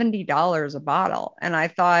 $70 a bottle. And I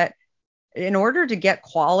thought, in order to get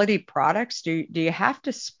quality products, do you have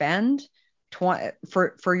to spend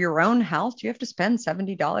for your own health? Do you have to spend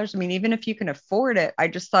 $70? I mean, even if you can afford it, I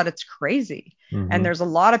just thought it's crazy. Mm-hmm. And there's a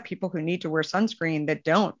lot of people who need to wear sunscreen that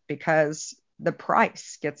don't because the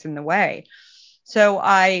price gets in the way. So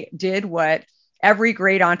I did what every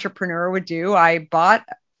great entrepreneur would do. I bought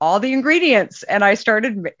all the ingredients and I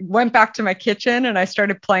went back to my kitchen and I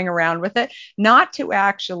started playing around with it, not to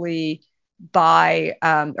actually buy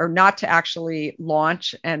or not to actually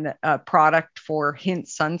launch a product for Hint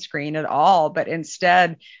sunscreen at all, but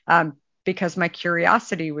instead because my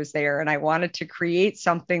curiosity was there and I wanted to create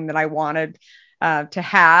something that I wanted to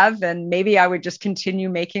have, and maybe I would just continue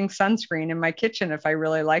making sunscreen in my kitchen if I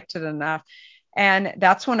really liked it enough. And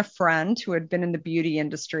that's when a friend who had been in the beauty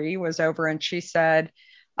industry was over and she said,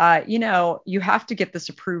 you have to get this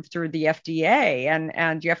approved through the FDA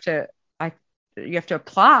and you have to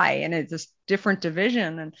apply, and it's this different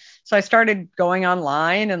division. And so I started going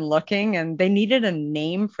online and looking, and they needed a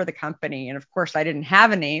name for the company. And of course I didn't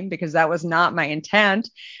have a name because that was not my intent.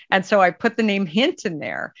 And so I put the name Hint in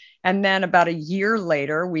there. And then about a year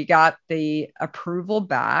later, we got the approval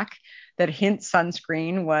back that Hint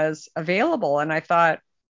sunscreen was available. And I thought,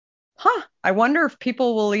 I wonder if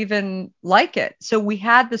people will even like it. So we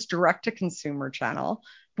had this direct to consumer channel.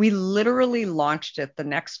 We literally launched it the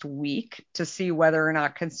next week to see whether or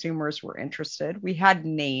not consumers were interested. We had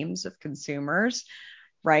names of consumers,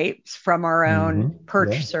 right, from our own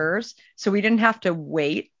purchasers. Yeah. So we didn't have to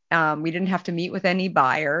wait. We didn't have to meet with any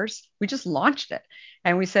buyers. We just launched it.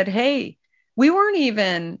 And we said, hey, we weren't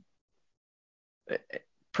even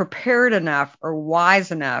prepared enough or wise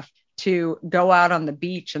enough to go out on the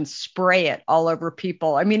beach and spray it all over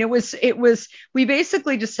people. I mean, we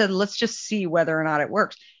basically just said, let's just see whether or not it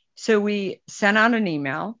works. So we sent out an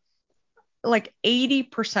email. Like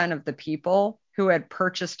 80% of the people who had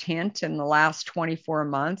purchased Hint in the last 24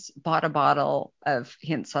 months bought a bottle of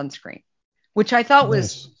Hint sunscreen, which I thought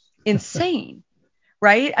was insane,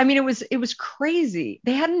 right? I mean, it was crazy.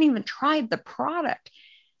 They hadn't even tried the product.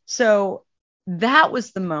 So that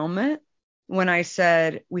was the moment when I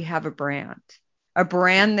said, we have a brand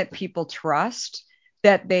that people trust,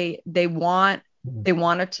 that they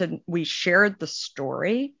wanted to, we shared the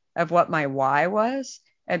story of what my why was,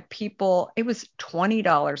 and people, it was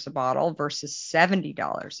 $20 a bottle versus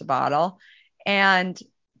 $70 a bottle. And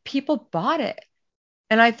people bought it.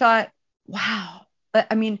 And I thought, wow.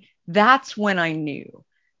 I mean, that's when I knew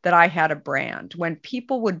that I had a brand, when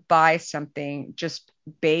people would buy something just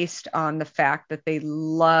based on the fact that they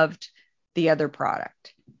loved the other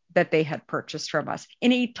product that they had purchased from us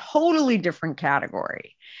in a totally different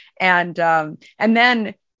category. And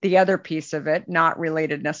then the other piece of it, not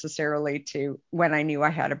related necessarily to when I knew I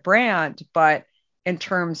had a brand, but in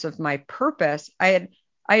terms of my purpose, I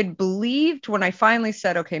had believed when I finally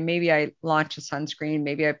said, okay, maybe I launch a sunscreen,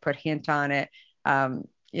 maybe I put Hint on it.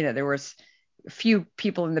 There was a few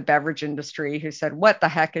people in the beverage industry who said, what the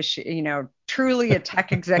heck is she, truly a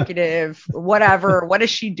tech executive, whatever, what is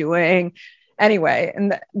she doing? Anyway,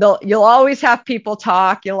 and you'll always have people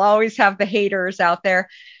talk. You'll always have the haters out there.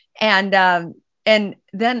 And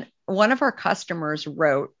then one of our customers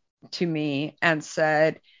wrote to me and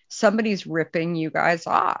said, somebody's ripping you guys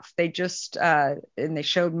off. They just, and they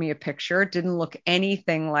showed me a picture. It didn't look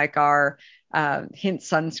anything like our Hint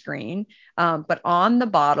sunscreen, but on the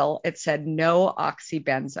bottle, it said no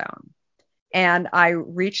oxybenzone. And I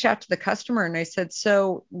reached out to the customer and I said,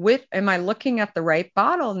 so am I looking at the right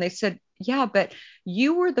bottle? And they said, yeah, but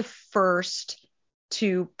you were the first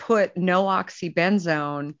to put no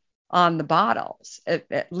oxybenzone on the bottles,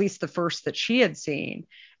 at least the first that she had seen.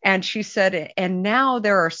 And she said, and now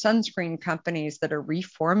there are sunscreen companies that are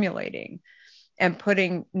reformulating and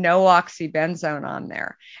putting no oxybenzone on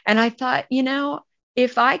there. And I thought,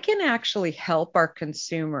 if I can actually help our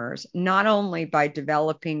consumers, not only by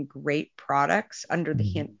developing great products under the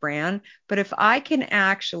Hint brand, but if I can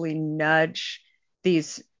actually nudge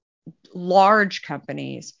these large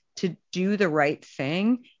companies to do the right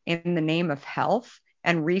thing in the name of health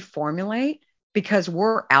and reformulate, because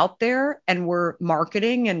we're out there and we're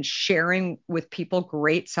marketing and sharing with people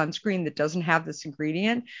great sunscreen that doesn't have this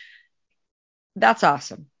ingredient, that's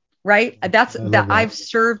awesome, right? That's that I've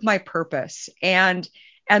served my purpose. And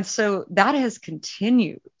so that has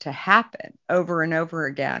continued to happen over and over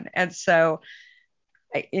again. And so,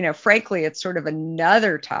 frankly, it's sort of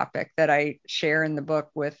another topic that I share in the book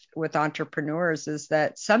with entrepreneurs, is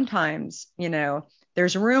that sometimes,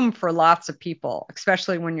 there's room for lots of people,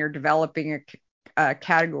 especially when you're developing a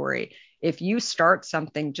category. If you start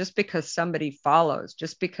something just because somebody follows,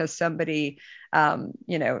 just because somebody,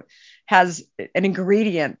 has an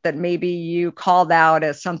ingredient that maybe you called out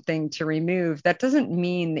as something to remove, that doesn't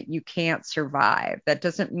mean that you can't survive. That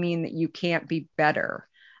doesn't mean that you can't be better.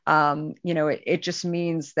 It just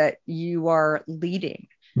means that you are leading,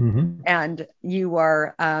 and you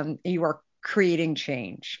are creating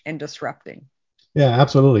change and disrupting. Yeah,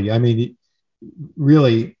 absolutely. I mean,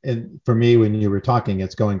 really, and for me, when you were talking,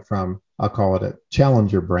 it's going from, I'll call it a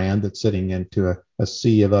challenger brand that's sitting into a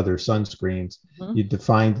sea of other sunscreens. You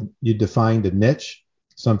defined a niche,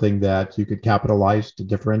 something that you could capitalize to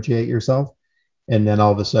differentiate yourself, and then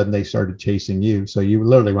all of a sudden they started chasing you. So you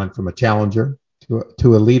literally went from a challenger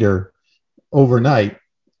to a leader overnight.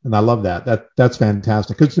 And I love that. That's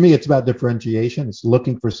fantastic. Because to me, it's about differentiation. It's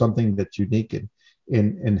looking for something that's unique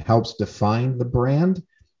and helps define the brand.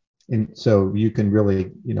 And so you can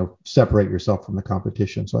really, separate yourself from the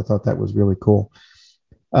competition. So I thought that was really cool.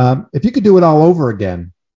 If you could do it all over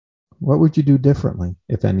again, what would you do differently,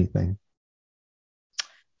 if anything?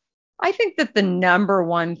 I think that the number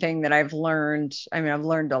one thing that I've learned, I've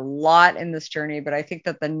learned a lot in this journey, but I think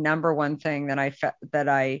that the number one thing that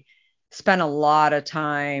I spent a lot of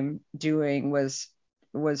time doing was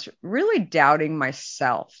really doubting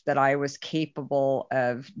myself, that I was capable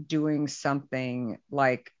of doing something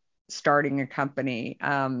like starting a company,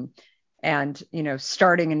 and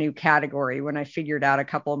starting a new category, when I figured out a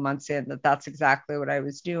couple of months in that that's exactly what I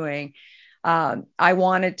was doing. I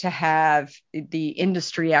wanted to have the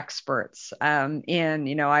industry experts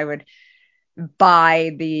in. I would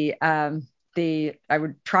buy I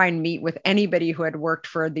would try and meet with anybody who had worked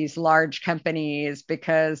for these large companies,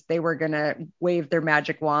 because they were going to wave their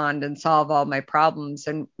magic wand and solve all my problems.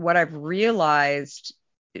 And what I've realized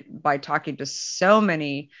by talking to so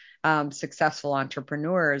many successful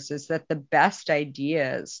entrepreneurs is that the best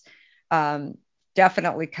ideas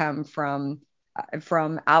definitely come from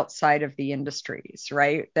outside of the industries,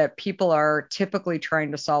 right? That people are typically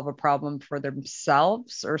trying to solve a problem for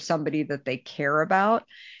themselves or somebody that they care about,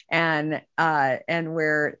 and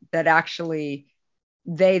where that actually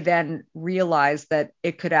they then realize that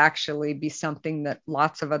it could actually be something that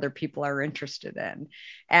lots of other people are interested in.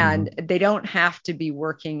 And they don't have to be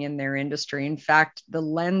working in their industry. In fact, the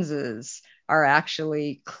lenses are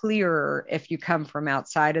actually clearer if you come from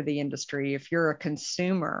outside of the industry, if you're a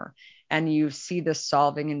consumer and you see this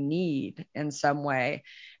solving a need in some way.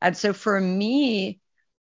 And so for me,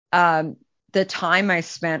 the time I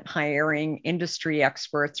spent hiring industry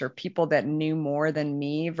experts or people that knew more than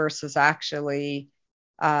me versus actually,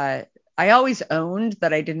 I always owned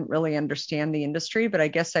that I didn't really understand the industry, but I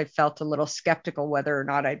guess I felt a little skeptical whether or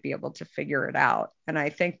not I'd be able to figure it out. And I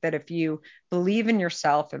think that if you believe in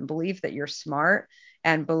yourself and believe that you're smart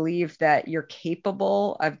and believe that you're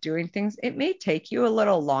capable of doing things, it may take you a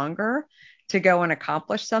little longer to go and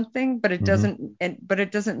accomplish something, but it doesn't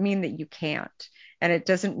mean that you can't. And it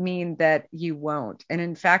doesn't mean that you won't. And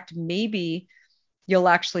in fact, maybe you'll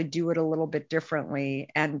actually do it a little bit differently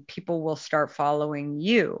and people will start following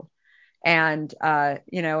you. And,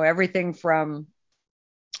 everything from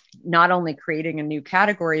not only creating a new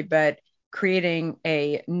category, but creating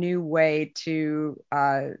a new way to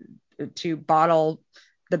bottle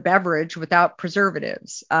the beverage without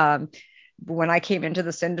preservatives. when I came into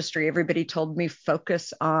this industry, everybody told me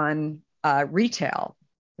focus on retail.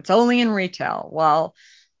 It's only in retail. Well,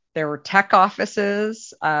 there were tech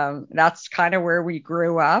offices. That's kind of where we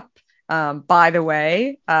grew up. By the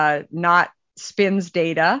way, not SPINS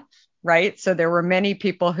data, right? So there were many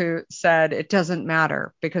people who said it doesn't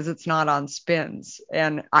matter because it's not on SPINS.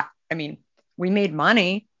 And I mean, we made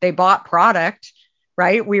money. They bought product,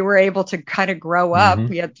 right? We were able to kind of grow up. Mm-hmm.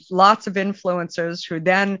 We had lots of influencers who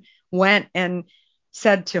then went and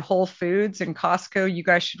said to Whole Foods and Costco, you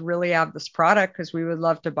guys should really have this product because we would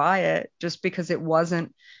love to buy it. Just because it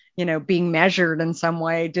wasn't, being measured in some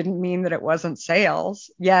way didn't mean that it wasn't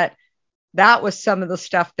sales. Yet that was some of the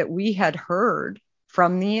stuff that we had heard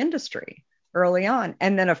from the industry early on.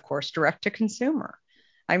 And then, of course, direct to consumer.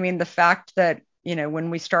 I mean, the fact that, when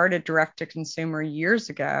we started direct to consumer years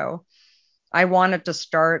ago, I wanted to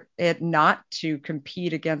start it not to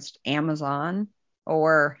compete against Amazon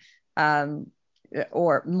or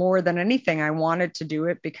more than anything, I wanted to do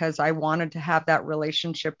it because I wanted to have that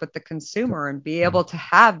relationship with the consumer and be able to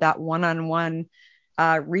have that one-on-one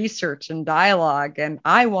research and dialogue. And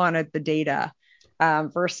I wanted the data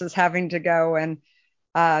versus having to go and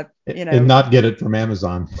not get it from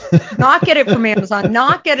Amazon. Not get it from Amazon,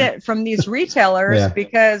 not get it from these retailers,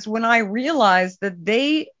 because when I realized that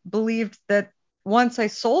they believed that once I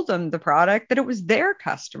sold them the product, that it was their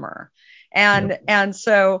customer. And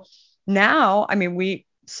so now, I mean, we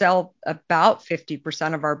sell about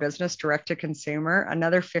 50% of our business direct to consumer,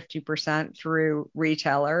 another 50% through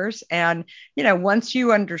retailers. And, once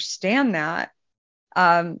you understand that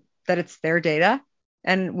it's their data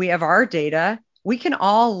and we have our data, we can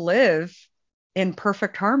all live in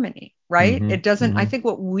perfect harmony, right? Mm-hmm, It doesn't, I think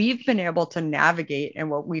what we've been able to navigate and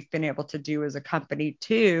what we've been able to do as a company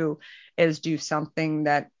too, is do something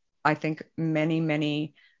that I think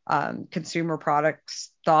many consumer products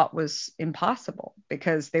thought was impossible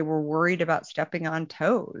because they were worried about stepping on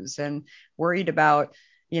toes and worried about,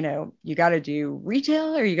 you got to do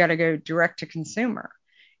retail or you got to go direct to consumer.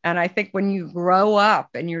 And I think when you grow up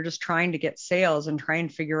and you're just trying to get sales and try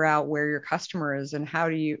and figure out where your customer is and how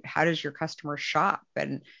does your customer shop?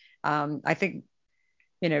 And I think,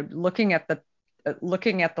 looking at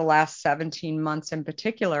the last 17 months in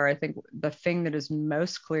particular, I think the thing that is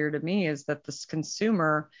most clear to me is that this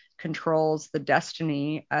consumer controls the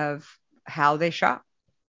destiny of how they shop.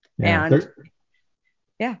 Yeah. And I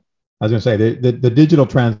was going to say the digital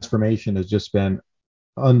transformation has just been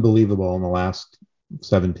unbelievable in the last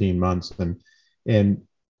 17 months. And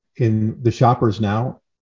the shoppers now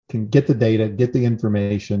can get the data, get the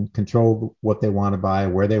information, control what they want to buy,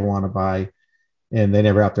 where they want to buy, and they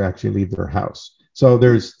never have to actually leave their house. So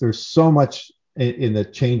there's so much in the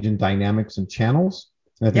change in dynamics and channels.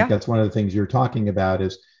 And I think that's one of the things you're talking about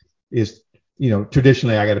is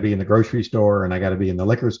traditionally I got to be in the grocery store and I got to be in the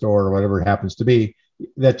liquor store or whatever it happens to be.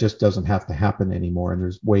 That just doesn't have to happen anymore. And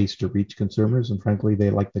there's ways to reach consumers. And frankly, they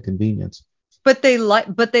like the convenience. But they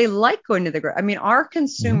like going to the, I mean, our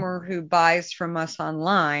consumer who buys from us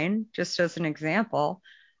online, just as an example,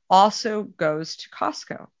 also goes to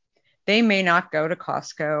Costco. They may not go to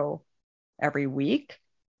Costco every week.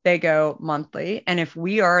 They go monthly. And if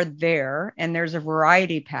we are there and there's a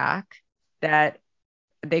variety pack that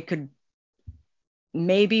they could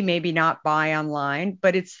maybe not buy online,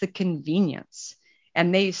 but it's the convenience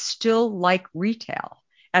and they still like retail.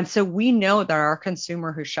 And so we know that our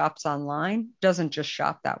consumer who shops online doesn't just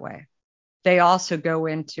shop that way. They also go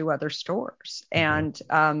into other stores and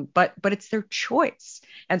but it's their choice.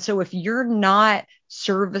 And so if you're not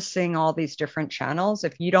servicing all these different channels,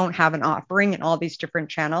 if you don't have an offering in all these different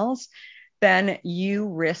channels, then you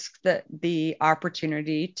risk the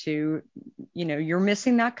opportunity to, you're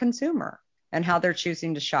missing that consumer and how they're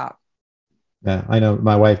choosing to shop. Yeah, I know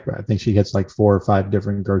my wife, I think she hits like 4 or 5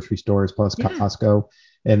 different grocery stores plus Costco.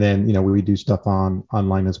 And then, we do stuff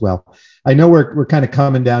online as well. I know we're kind of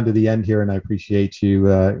coming down to the end here, and I appreciate you,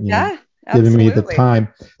 giving me the time.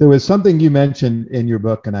 There was something you mentioned in your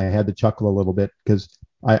book, and I had to chuckle a little bit because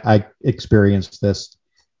I experienced this,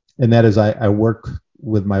 and that is I worked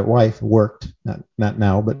with my wife. Not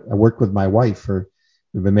now, but I worked with my wife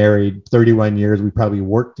we've been married 31 years. We probably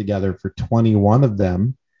worked together for 21 of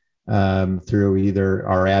them through either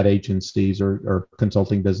our ad agencies or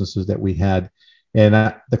consulting businesses that we had.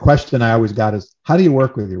 And the question I always got is, how do you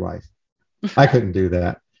work with your wife? I couldn't do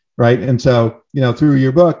that. Right. And so, through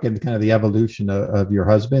your book and kind of the evolution of your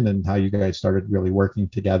husband and how you guys started really working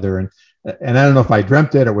together. And I don't know if I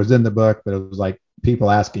dreamt it or was in the book, but it was like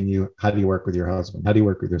people asking you, how do you work with your husband? How do you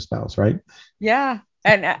work with your spouse? Right. Yeah.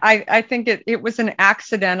 And I think it was an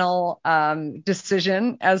accidental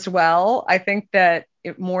decision as well. I think that,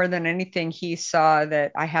 more than anything, he saw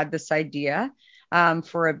that I had this idea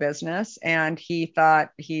for a business, and he thought,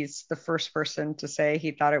 he's the first person to say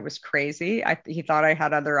he thought it was crazy. He thought I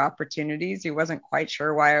had other opportunities. He wasn't quite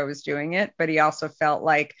sure why I was doing it, but he also felt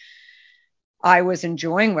like I was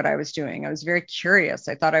enjoying what I was doing. I was very curious.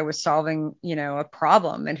 I thought I was solving, a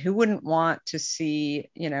problem, and who wouldn't want to see,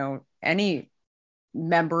 any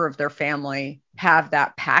member of their family have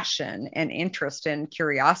that passion and interest and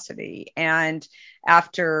curiosity. And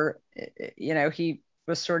after, he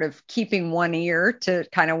was sort of keeping one ear to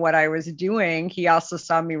kind of what I was doing, he also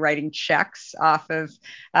saw me writing checks off of,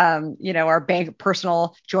 our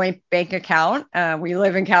personal joint bank account. We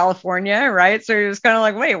live in California, right? So he was kind of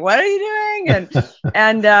like, wait, what are you doing?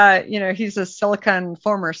 And he's a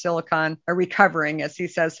recovering, as he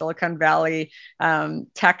says, Silicon Valley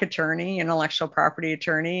tech attorney, intellectual property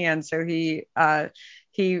attorney. And so he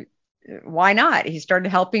why not? He started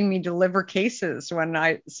helping me deliver cases when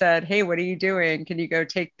I said, hey, what are you doing? Can you go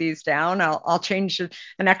take these down? I'll change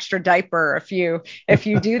an extra diaper if you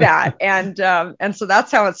do that. And so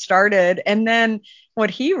that's how it started. And then what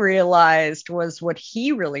he realized was what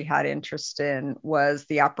he really had interest in was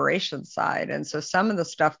the operations side. And so some of the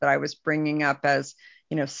stuff that I was bringing up as,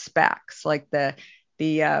 specs, like the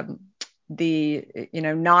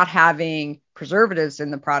not having preservatives in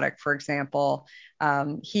the product, for example.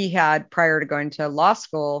 He had, prior to going to law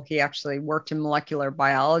school, he actually worked in molecular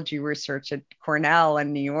biology research at Cornell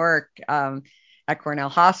in New York, at Cornell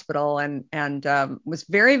Hospital, and was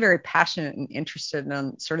very, very passionate and interested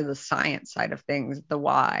in sort of the science side of things, the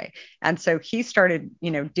why. And so he started,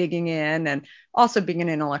 digging in, and also being an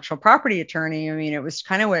intellectual property attorney. I mean, it was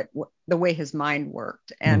kind of the way his mind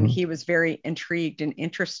worked, and he was very intrigued and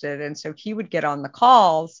interested. And so he would get on the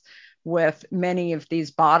calls with many of these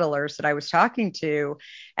bottlers that I was talking to.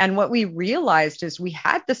 And what we realized is we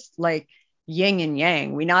had this like yin and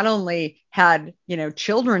yang. We not only had,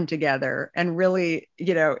 children together and really,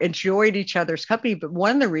 enjoyed each other's company, but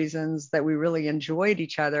one of the reasons that we really enjoyed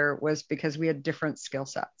each other was because we had different skill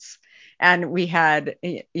sets. And we had,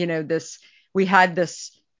 this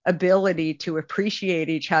ability to appreciate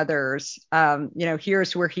each other's,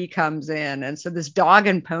 here's where he comes in. And so this dog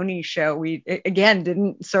and pony show, we again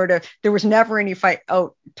didn't there was never any fight.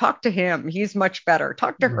 Oh, talk to him, he's much better.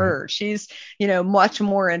 Talk to her, she's, much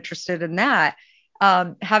more interested in that.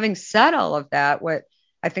 Having said all of that, what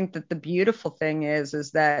I think that the beautiful thing is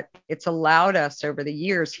that it's allowed us over the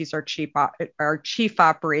years. He's our chief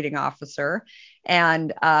operating officer,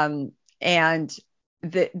 and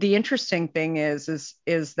the interesting thing is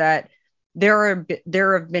that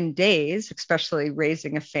there have been days, especially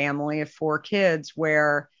raising a family of 4 kids,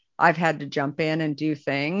 where I've had to jump in and do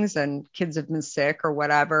things, and kids have been sick or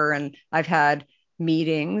whatever, and I've had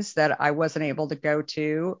meetings that I wasn't able to go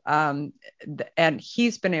to, and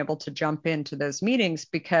he's been able to jump into those meetings,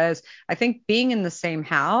 because I think being in the same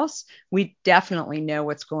house, we definitely know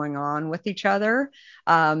what's going on with each other,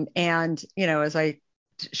 and as I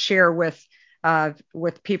share with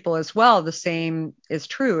people as well, the same is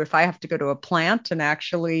true. If I have to go to a plant and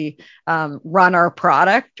actually run our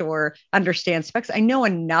product or understand specs, I know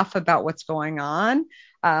enough about what's going on,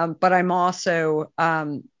 but I'm also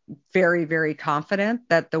very, very confident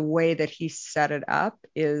that the way that he set it up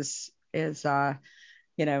is the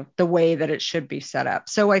way that it should be set up.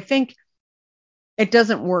 So I think it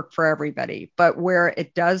doesn't work for everybody, but where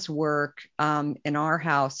it does work in our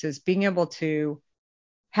house is being able to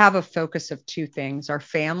have a focus of 2 things: our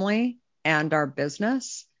family and our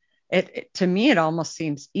business. To me, it almost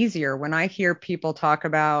seems easier when I hear people talk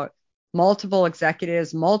about multiple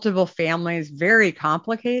executives, multiple families, very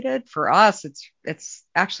complicated. For us, it's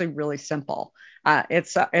actually really simple.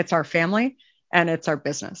 It's our family and it's our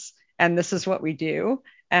business, and this is what we do.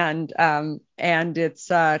 And it's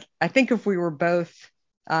I think if we were both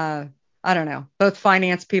I don't know, both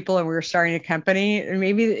finance people and we were starting a company,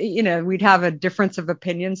 maybe, we'd have a difference of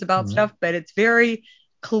opinions about stuff, but it's very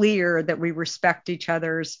clear that we respect each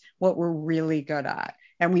other's what we're really good at.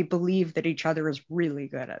 And we believe that each other is really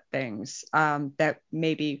good at things that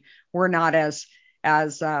maybe we're not as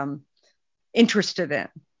interested in.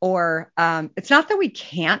 Or it's not that we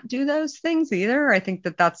can't do those things either. I think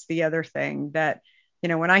that that's the other thing that,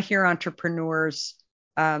 when I hear entrepreneurs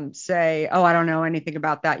say, oh, I don't know anything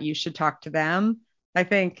about that, you should talk to them, I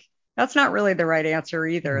think that's not really the right answer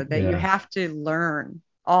either. That you have to learn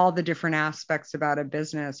all the different aspects about a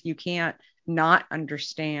business. You can't not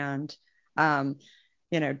understand,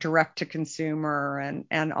 direct to consumer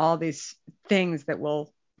and all these things that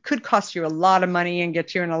could cost you a lot of money and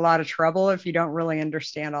get you in a lot of trouble if you don't really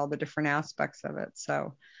understand all the different aspects of it.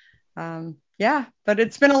 So, Yeah, but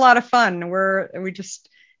it's been a lot of fun. We just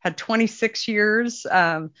had 26 years,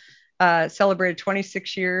 celebrated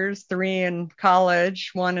 26 years, 3 in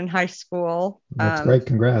college, 1 in high school. That's great.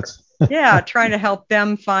 Congrats. Yeah, trying to help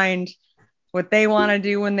them find what they want to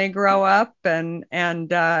do when they grow up and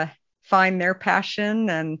find their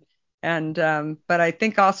passion and but I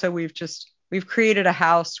think also we've created a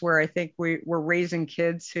house where I think we're raising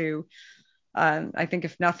kids who I think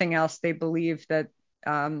if nothing else they believe that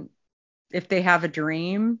if they have a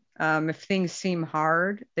dream, if things seem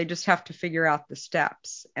hard, they just have to figure out the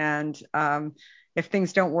steps. And if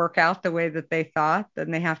things don't work out the way that they thought,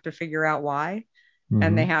 then they have to figure out why. Mm-hmm.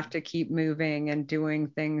 And they have to keep moving and doing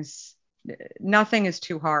things. Nothing is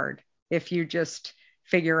too hard if you just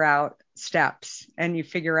figure out steps and you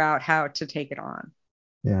figure out how to take it on.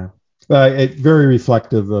 Yeah. It's very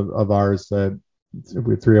reflective of ours.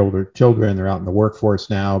 With 3 older children, they're out in the workforce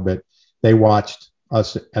now, but they watched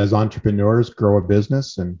us as entrepreneurs grow a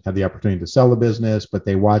business and have the opportunity to sell a business, but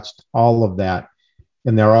they watched all of that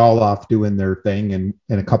and they're all off doing their thing. And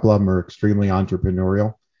a couple of them are extremely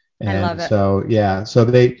entrepreneurial. And I love it. So, yeah, so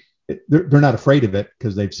they're not afraid of it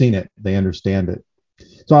because they've seen it. They understand it.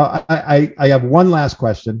 So I have one last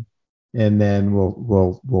question and then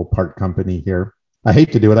we'll part company here. I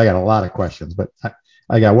hate to do it. I got a lot of questions, but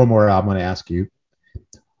I got one more I'm going to ask you.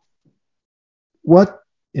 What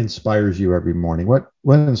inspires you every morning? What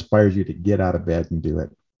inspires you to get out of bed and do it?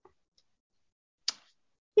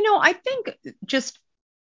 I think just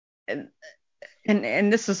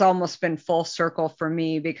and this has almost been full circle for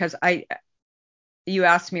me because you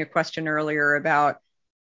asked me a question earlier about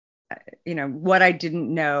what I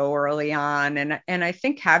didn't know early on, and I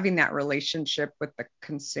think having that relationship with the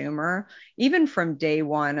consumer, even from day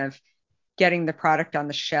one of getting the product on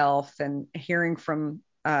the shelf and hearing from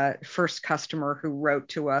first customer who wrote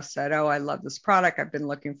to us said, "Oh, I love this product. I've been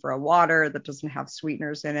looking for a water that doesn't have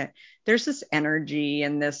sweeteners in it." There's this energy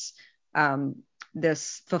and this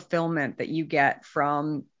fulfillment that you get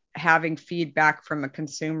from having feedback from a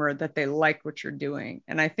consumer that they like what you're doing.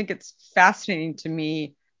 And I think it's fascinating to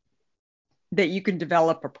me that you can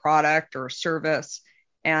develop a product or a service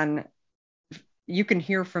and you can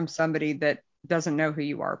hear from somebody that doesn't know who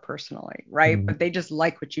you are personally, right? Mm-hmm. But they just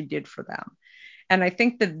like what you did for them. And I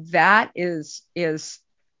think that is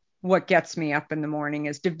what gets me up in the morning,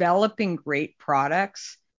 is developing great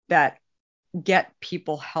products that get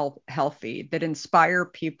people healthy, that inspire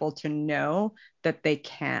people to know that they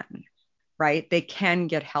can, right? They can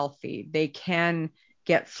get healthy. They can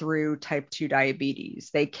get through type 2 diabetes.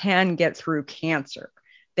 They can get through cancer.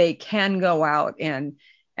 They can go out and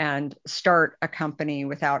start a company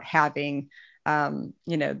without having,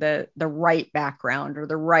 the right background or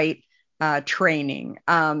the right training.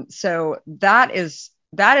 So that is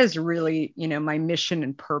really, my mission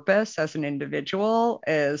and purpose as an individual,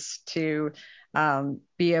 is to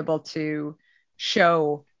be able to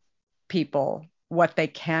show people what they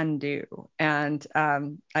can do. And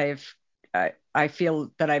I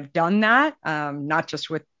feel that I've done that, not just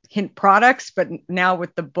with Hint products, but now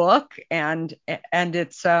with the book, and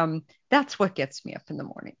it's that's what gets me up in the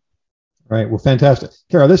morning. All right. Well, fantastic.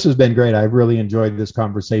 Carol, this has been great. I've really enjoyed this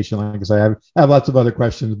conversation. Like I say, I have lots of other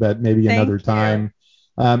questions, but maybe another time.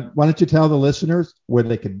 Why don't you tell the listeners where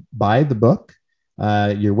they could buy the book,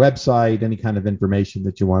 your website, any kind of information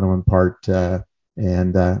that you want to impart,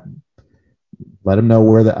 and let them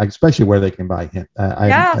know especially where they can buy Hint.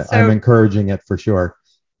 I'm encouraging it for sure.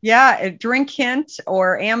 Yeah, Drink Hint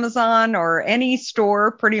or Amazon or any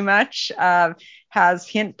store pretty much has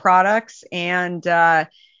Hint products, and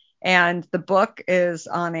the book is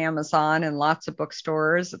on Amazon and lots of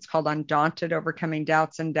bookstores. It's called Undaunted: Overcoming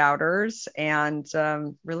Doubts and Doubters, and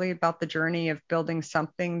really about the journey of building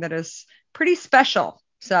something that is pretty special.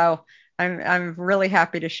 So I'm really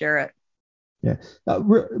happy to share it. Yeah,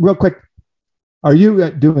 real quick, are you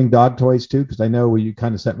doing dog toys too? Because I know you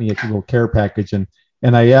kind of sent me a little care package, and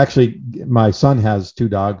I actually, my son has 2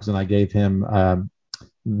 dogs, and I gave him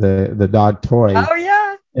the dog toy. Oh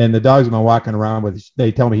yeah. And the dog's been walking around with.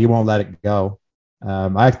 They tell me he won't let it go.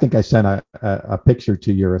 I think I sent a picture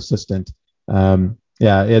to your assistant.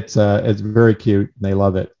 Yeah, it's very cute. And they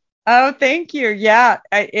love it. Oh, thank you. Yeah,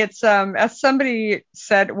 it's as somebody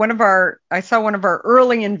said, I saw one of our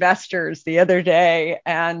early investors the other day,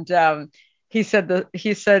 and he said,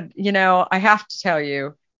 I have to tell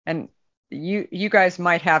you, and you guys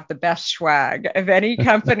might have the best swag of any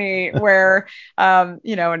company where, and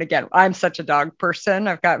again, I'm such a dog person.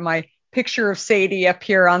 I've got my picture of Sadie up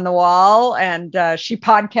here on the wall, and she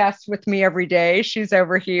podcasts with me every day. She's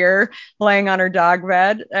over here laying on her dog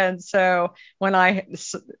bed. And so when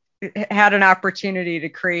had an opportunity to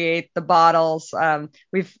create the bottles.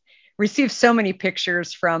 We've received so many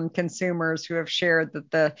pictures from consumers who have shared that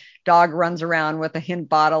the dog runs around with a hint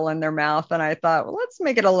bottle in their mouth. And I thought, well, let's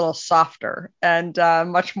make it a little softer and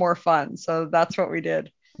much more fun. So that's what we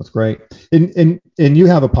did. That's great. And you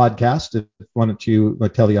have a podcast. Why don't you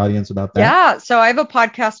tell the audience about that? Yeah. So I have a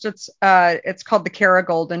podcast. It's called The Kara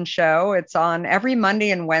Goldin Show. It's on every Monday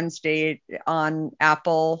and Wednesday on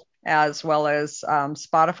Apple as well as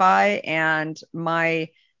Spotify. And my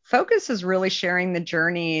focus is really sharing the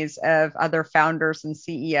journeys of other founders and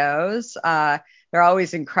CEOs. There are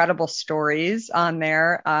always incredible stories on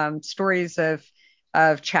there, stories of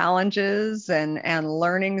challenges and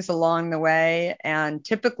learnings along the way, and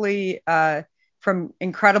typically from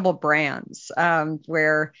incredible brands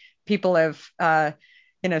where people have,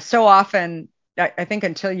 so often, I think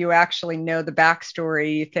until you actually know the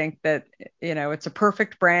backstory, you think that, it's a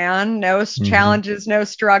perfect brand, no challenges, no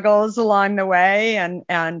struggles along the way,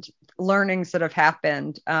 and learnings that have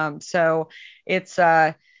happened. So it's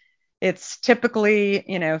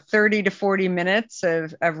typically, 30 to 40 minutes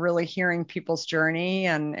of really hearing people's journey.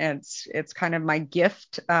 And it's kind of my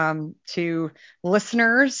gift to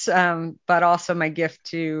listeners, but also my gift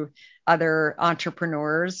to other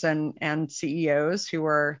entrepreneurs and CEOs who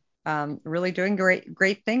are really doing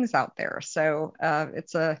great things out there. So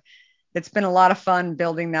it's been a lot of fun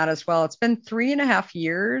building that as well. It's been 3.5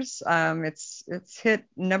 years. It's hit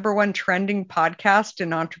number 1 trending podcast in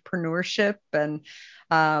entrepreneurship and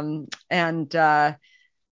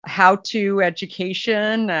how-to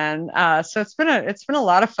education, and so it's been a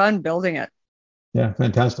lot of fun building it. Yeah,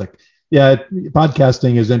 fantastic. Yeah,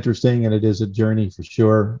 podcasting is interesting, and it is a journey for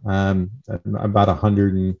sure. About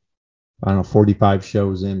 145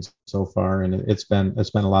 shows in so far, and it's been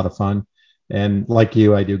a lot of fun. And like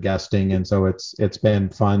you, I do guesting, and so it's been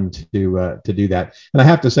fun to do that. And I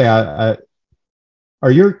have to say, are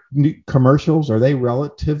your commercials, are they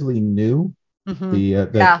relatively new?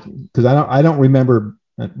 Because I don't remember,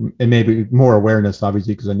 and maybe more awareness,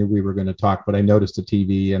 obviously, because I knew we were going to talk, but I noticed the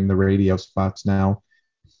TV and the radio spots now.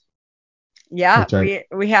 Yeah,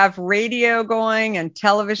 we have radio going and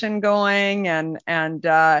television going, and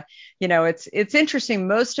it's interesting.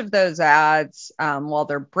 Most of those ads, while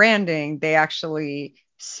they're branding, they actually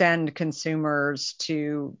send consumers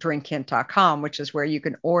to drinkhint.com, which is where you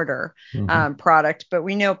can order product. But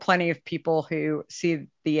we know plenty of people who see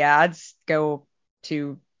the ads go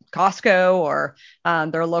to Costco or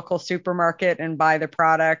their local supermarket and buy the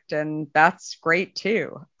product, and that's great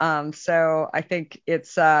too. So I think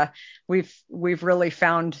it's we've really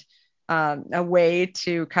found a way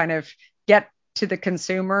to kind of get to the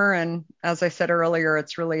consumer, and as I said earlier,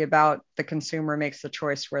 it's really about the consumer makes the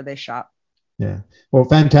choice where they shop. Yeah. Well,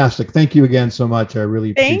 fantastic. Thank you again so much. I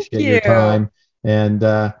really appreciate your time, and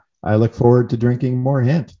I look forward to drinking more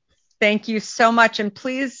Hint. Thank you so much. And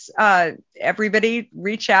please, everybody,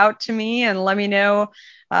 reach out to me and let me know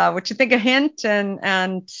what you think of Hint,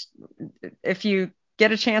 and if you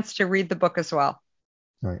get a chance to read the book as well.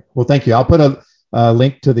 All right. Well, thank you. I'll put a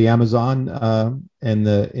link to the Amazon in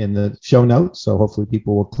the show notes, so hopefully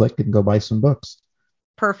people will click and go buy some books.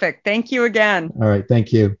 Perfect. Thank you again. All right.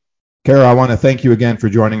 Thank you. Kara, I want to thank you again for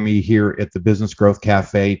joining me here at the Business Growth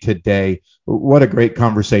Cafe today. What a great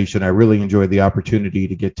conversation. I really enjoyed the opportunity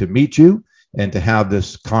to get to meet you and to have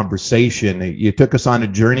this conversation. You took us on a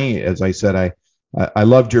journey. As I said, I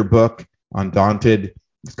loved your book, Undaunted.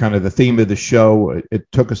 It's kind of the theme of the show.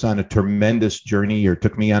 It took us on a tremendous journey, or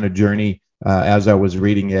took me on a journey as I was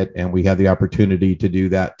reading it, and we had the opportunity to do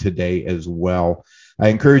that today as well. I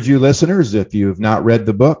encourage you listeners, if you have not read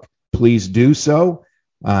the book, please do so.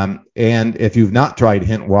 And if you've not tried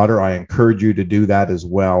Hint Water, I encourage you to do that as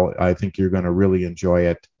well. I think you're going to really enjoy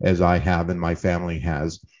it, as I have and my family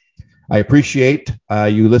has. I appreciate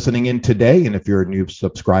you listening in today. And if you're a new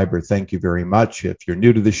subscriber, thank you very much. If you're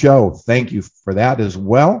new to the show, thank you for that as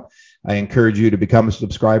well. I encourage you to become a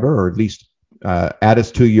subscriber, or at least add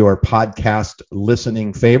us to your podcast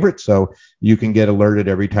listening favorite, so you can get alerted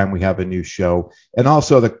every time we have a new show. And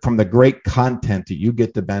also from the great content that you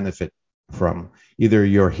get to benefit from. Either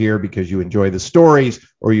you're here because you enjoy the stories,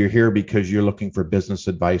 or you're here because you're looking for business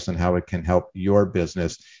advice on how it can help your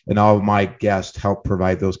business. And all of my guests help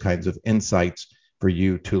provide those kinds of insights for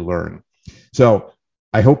you to learn. So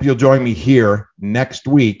I hope you'll join me here next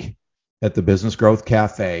week at the Business Growth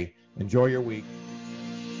Cafe. Enjoy your week.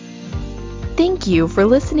 Thank you for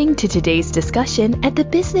listening to today's discussion at the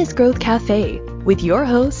Business Growth Cafe with your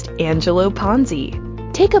host, Angelo Ponzi.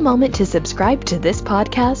 Take a moment to subscribe to this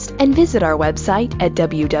podcast and visit our website at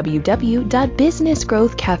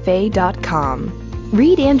www.businessgrowthcafe.com.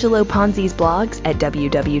 Read Angelo Ponzi's blogs at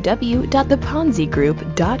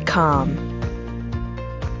www.theponzigroup.com.